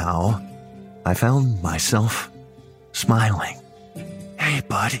 Somehow, I found myself smiling. "Hey,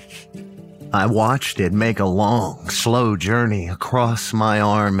 buddy." I watched it make a long, slow journey across my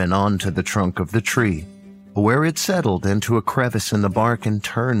arm and onto the trunk of the tree, where it settled into a crevice in the bark and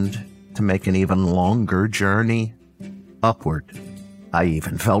turned to make an even longer journey upward. I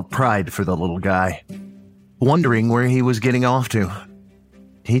even felt pride for the little guy, wondering where he was getting off to.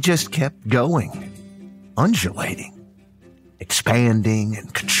 He just kept going, undulating, expanding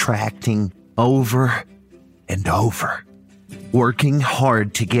and contracting over and over, working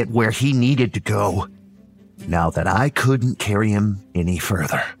hard to get where he needed to go, now that I couldn't carry him any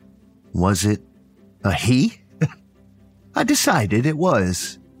further. Was it a he? I decided it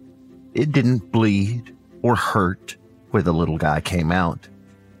was. It didn't bleed or hurt where the little guy came out.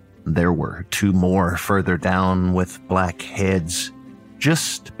 There were two more further down with black heads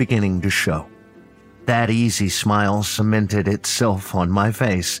just beginning to show. That easy smile cemented itself on my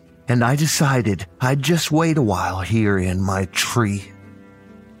face, and I decided I'd just wait a while here in my tree.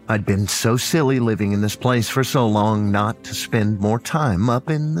 I'd been so silly living in this place for so long not to spend more time up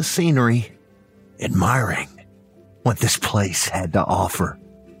in the scenery, admiring what this place had to offer.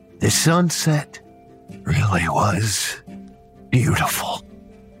 The sunset really was beautiful.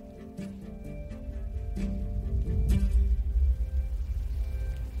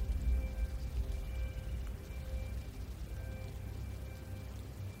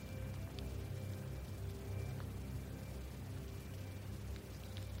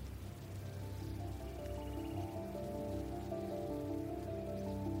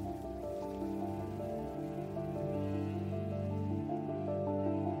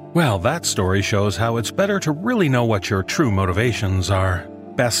 Well, that story shows how it's better to really know what your true motivations are.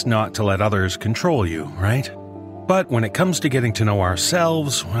 Best not to let others control you, right? But when it comes to getting to know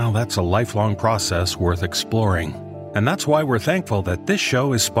ourselves, well, that's a lifelong process worth exploring. And that's why we're thankful that this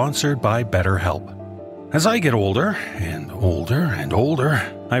show is sponsored by BetterHelp. As I get older, and older, and older,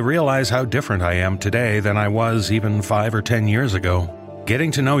 I realize how different I am today than I was even 5 or 10 years ago.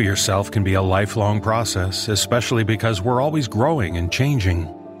 Getting to know yourself can be a lifelong process, especially because we're always growing and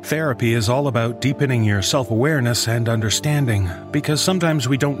changing. Therapy is all about deepening your self-awareness and understanding, because sometimes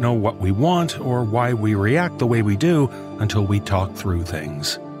we don't know what we want or why we react the way we do until we talk through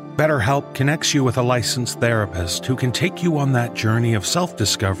things. BetterHelp connects you with a licensed therapist who can take you on that journey of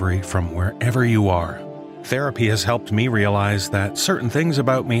self-discovery from wherever you are. Therapy has helped me realize that certain things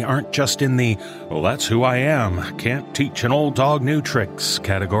about me aren't just in the, well, that's who I am, can't teach an old dog new tricks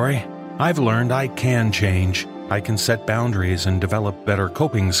category. I've learned I can change. I can set boundaries and develop better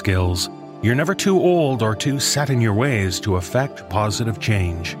coping skills. You're never too old or too set in your ways to affect positive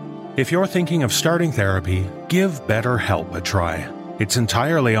change. If you're thinking of starting therapy, give BetterHelp a try. It's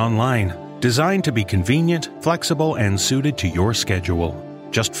entirely online, designed to be convenient, flexible, and suited to your schedule.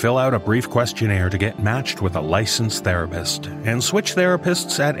 Just fill out a brief questionnaire to get matched with a licensed therapist, and switch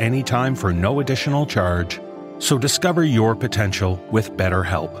therapists at any time for no additional charge. So discover your potential with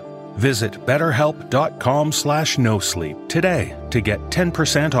BetterHelp. Visit betterhelp.com/nosleep today to get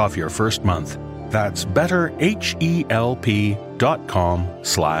 10% off your first month. That's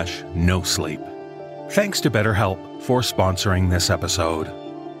betterhelp.com/nosleep. Thanks to BetterHelp for sponsoring this episode.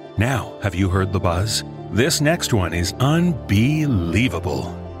 Now, have you heard the buzz? This next one is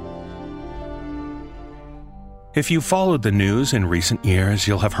unbelievable. If you followed the news in recent years,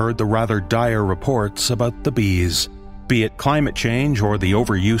 you'll have heard the rather dire reports about the bees. Be it climate change or the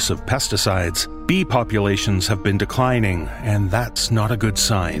overuse of pesticides, bee populations have been declining, and that's not a good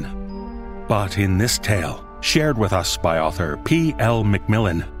sign. But in this tale, shared with us by author P.L.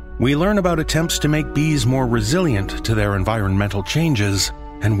 McMillan, we learn about attempts to make bees more resilient to their environmental changes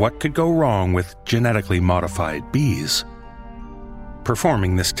and what could go wrong with genetically modified bees.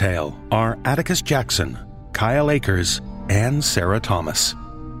 Performing this tale are Atticus Jackson, Kyle Akers, and Sarah Thomas.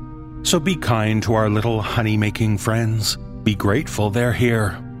 So be kind to our little honey-making friends. Be grateful they're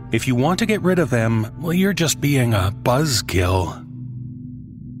here. If you want to get rid of them, well, you're just being a buzzkill.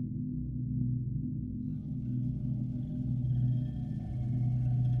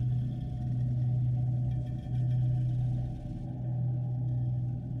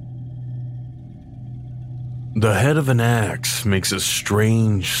 The head of an axe makes a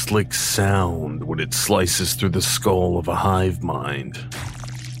strange, slick sound when it slices through the skull of a hive mind.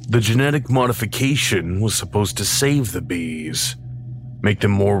 The genetic modification was supposed to save the bees, make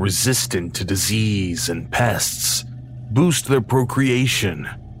them more resistant to disease and pests, boost their procreation,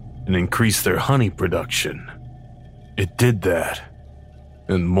 and increase their honey production. It did that,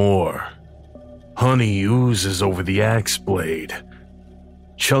 and more. Honey oozes over the axe blade,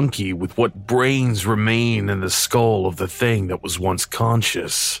 chunky with what brains remain in the skull of the thing that was once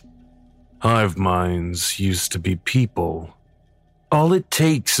conscious. Hive minds used to be people. All it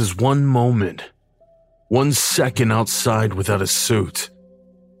takes is one moment, 1 second outside without a suit.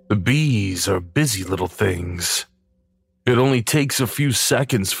 The bees are busy little things. It only takes a few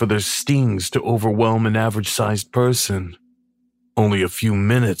seconds for their stings to overwhelm an average-sized person. Only a few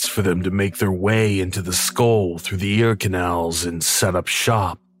minutes for them to make their way into the skull through the ear canals and set up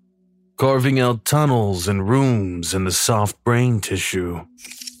shop, carving out tunnels and rooms in the soft brain tissue.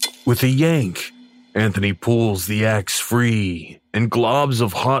 With a yank, Anthony pulls the axe free, and globs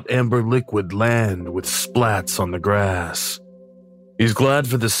of hot amber liquid land with splats on the grass. He's glad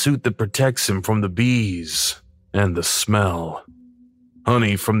for the suit that protects him from the bees and the smell.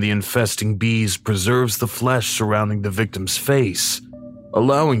 Honey from the infesting bees preserves the flesh surrounding the victim's face,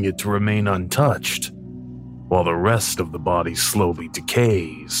 allowing it to remain untouched, while the rest of the body slowly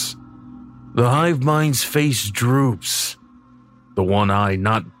decays. The hive mind's face droops. The one eye,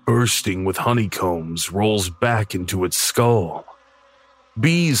 not bursting with honeycombs, rolls back into its skull.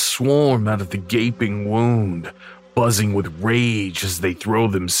 Bees swarm out of the gaping wound, buzzing with rage as they throw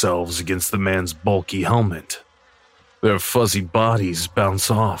themselves against the man's bulky helmet. Their fuzzy bodies bounce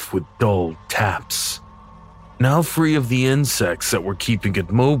off with dull taps. Now free of the insects that were keeping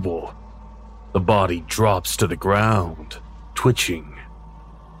it mobile, the body drops to the ground, twitching.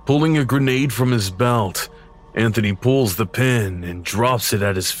 Pulling a grenade from his belt, Anthony pulls the pin and drops it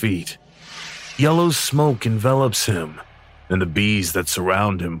at his feet. Yellow smoke envelops him, and the bees that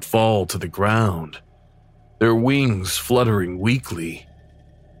surround him fall to the ground, their wings fluttering weakly.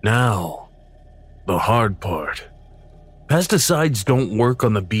 Now, the hard part. Pesticides don't work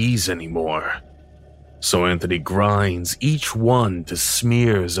on the bees anymore, so Anthony grinds each one to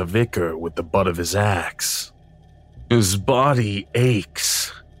smears of ichor with the butt of his axe. His body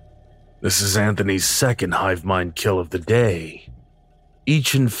aches. This is Anthony's second hive mind kill of the day.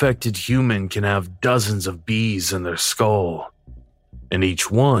 Each infected human can have dozens of bees in their skull, and each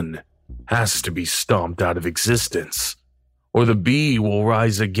one has to be stomped out of existence, or the bee will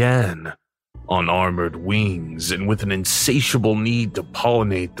rise again, on armored wings and with an insatiable need to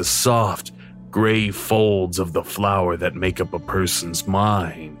pollinate the soft, gray folds of the flower that make up a person's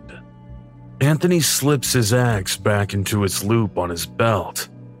mind. Anthony slips his axe back into its loop on his belt.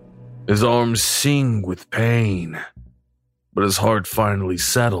 His arms sing with pain, but his heart finally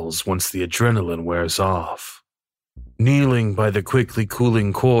settles once the adrenaline wears off. Kneeling by the quickly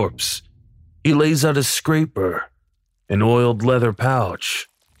cooling corpse, he lays out a scraper, an oiled leather pouch,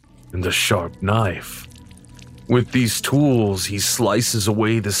 and a sharp knife. With these tools, he slices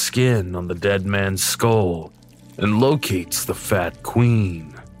away the skin on the dead man's skull and locates the fat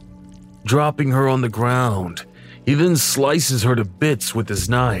queen. Dropping her on the ground, he then slices her to bits with his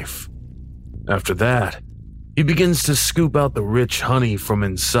knife. After that, he begins to scoop out the rich honey from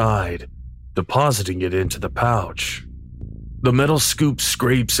inside, depositing it into the pouch. The metal scoop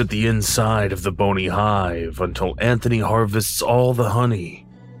scrapes at the inside of the bony hive until Anthony harvests all the honey.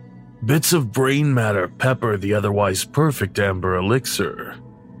 Bits of brain matter pepper the otherwise perfect amber elixir.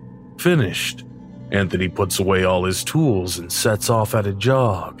 Finished, Anthony puts away all his tools and sets off at a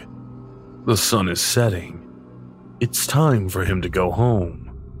jog. The sun is setting. It's time for him to go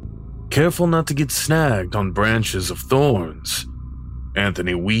home. Careful not to get snagged on branches of thorns,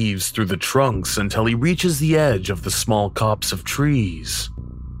 Anthony weaves through the trunks until he reaches the edge of the small copse of trees.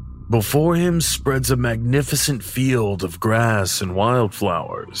 Before him spreads a magnificent field of grass and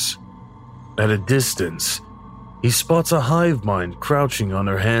wildflowers. At a distance, he spots a hive mind crouching on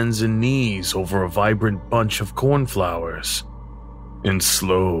her hands and knees over a vibrant bunch of cornflowers. In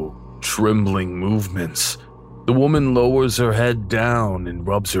slow, trembling movements, the woman lowers her head down and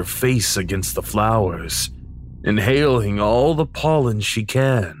rubs her face against the flowers, inhaling all the pollen she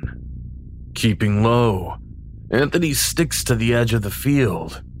can. Keeping low, Anthony sticks to the edge of the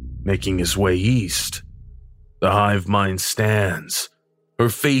field, making his way east. The hive mind stands, her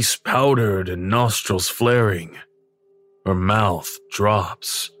face powdered and nostrils flaring. Her mouth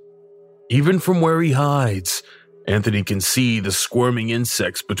drops. Even from where he hides, Anthony can see the squirming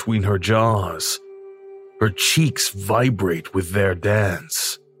insects between her jaws. Her cheeks vibrate with their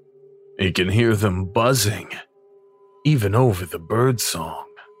dance. He can hear them buzzing, even over the birdsong.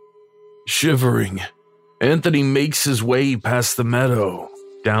 Shivering, Anthony makes his way past the meadow,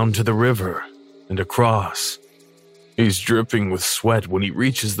 down to the river, and across. He's dripping with sweat when he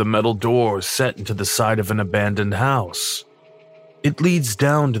reaches the metal door set into the side of an abandoned house. It leads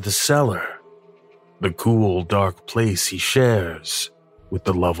down to the cellar, the cool, dark place he shares with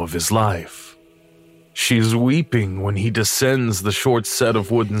the love of his life. She's weeping when he descends the short set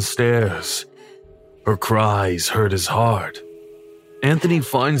of wooden stairs. Her cries hurt his heart. Anthony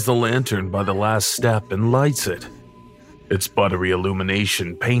finds the lantern by the last step and lights it. Its buttery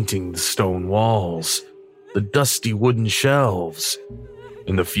illumination painting the stone walls, the dusty wooden shelves,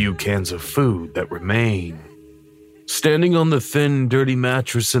 and the few cans of food that remain. Standing on the thin, dirty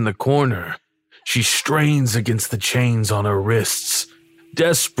mattress in the corner, she strains against the chains on her wrists,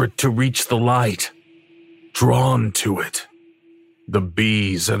 desperate to reach the light. Drawn to it, the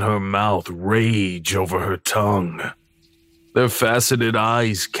bees in her mouth rage over her tongue, their faceted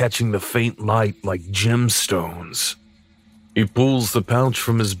eyes catching the faint light like gemstones. He pulls the pouch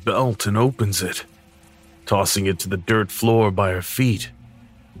from his belt and opens it, tossing it to the dirt floor by her feet.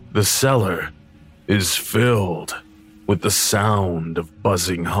 The cellar is filled with the sound of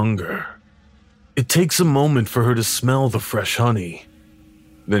buzzing hunger. It takes a moment for her to smell the fresh honey.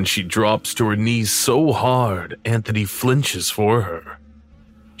 Then she drops to her knees so hard Anthony flinches for her.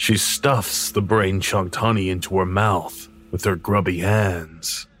 She stuffs the brain-chunked honey into her mouth with her grubby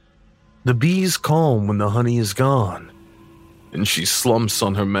hands. The bees calm when the honey is gone, and she slumps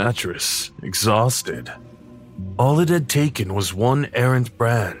on her mattress, exhausted. All it had taken was one errant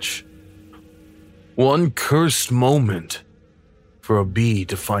branch, one cursed moment for a bee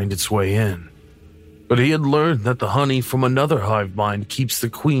to find its way in. But he had learned that the honey from another hive mind keeps the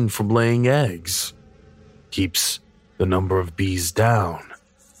queen from laying eggs, keeps the number of bees down.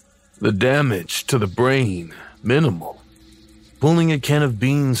 The damage to the brain minimal. Pulling a can of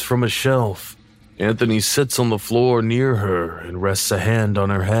beans from a shelf, Anthony sits on the floor near her and rests a hand on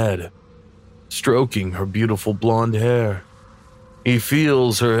her head, stroking her beautiful blonde hair. He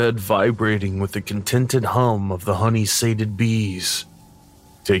feels her head vibrating with the contented hum of the honey-sated bees.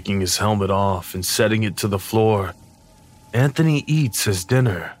 Taking his helmet off and setting it to the floor, Anthony eats his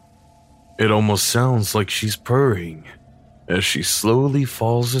dinner. It almost sounds like she's purring as she slowly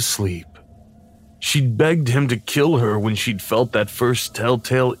falls asleep. She'd begged him to kill her when she'd felt that first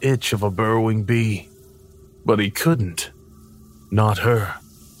telltale itch of a burrowing bee. But he couldn't. Not her.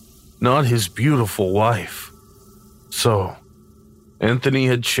 Not his beautiful wife. So, Anthony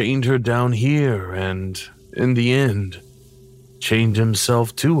had chained her down here and, in the end, chained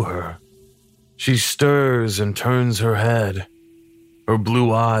himself to her. She stirs and turns her head. Her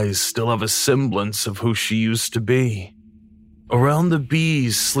blue eyes still have a semblance of who she used to be. Around the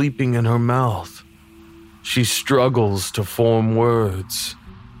bees sleeping in her mouth, she struggles to form words.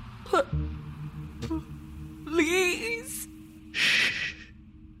 Please. Shh,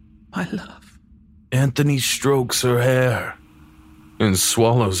 my love. Anthony strokes her hair and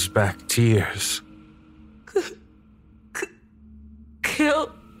swallows back tears.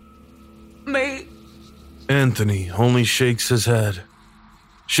 Kill me. Anthony only shakes his head.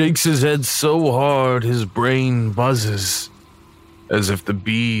 Shakes his head so hard his brain buzzes, as if the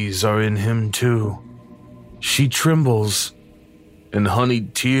bees are in him too. She trembles, and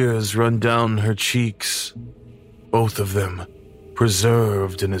honeyed tears run down her cheeks, both of them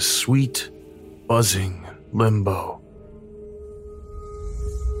preserved in a sweet, buzzing limbo.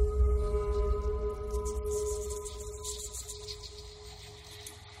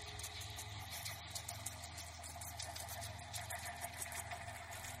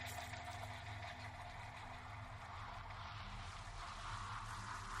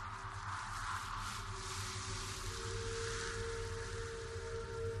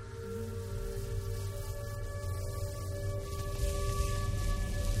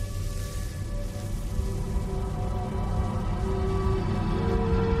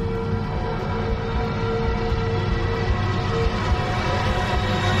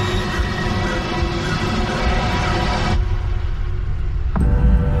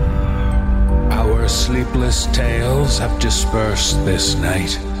 Sleepless tales have dispersed this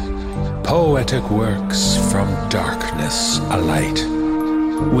night, poetic works from darkness alight.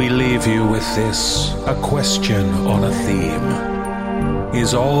 We leave you with this, a question on a theme.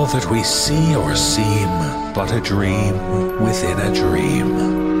 Is all that we see or seem but a dream within a dream?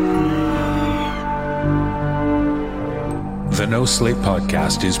 The No Sleep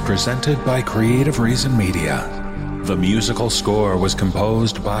podcast is presented by Creative Reason Media. The musical score was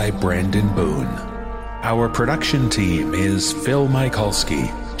composed by Brandon Boone. Our production team is Phil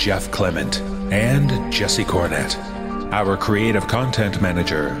Michalski, Jeff Clement, and Jesse Cornett. Our creative content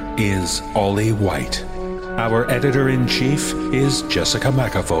manager is Ollie White. Our editor-in-chief is Jessica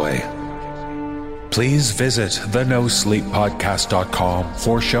McAvoy. Please visit thenosleeppodcast.com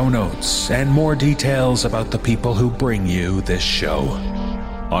for show notes and more details about the people who bring you this show.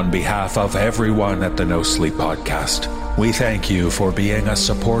 On behalf of everyone at the No Sleep Podcast, we thank you for being a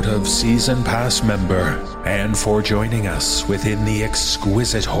supportive Season Pass member and for joining us within the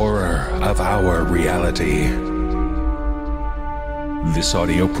exquisite horror of our reality. This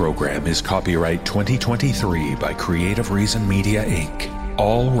audio program is copyright 2023 by Creative Reason Media, Inc.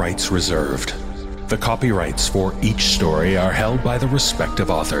 All rights reserved. The copyrights for each story are held by the respective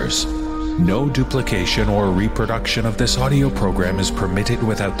authors. No duplication or reproduction of this audio program is permitted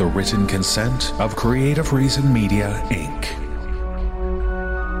without the written consent of Creative Reason Media, Inc.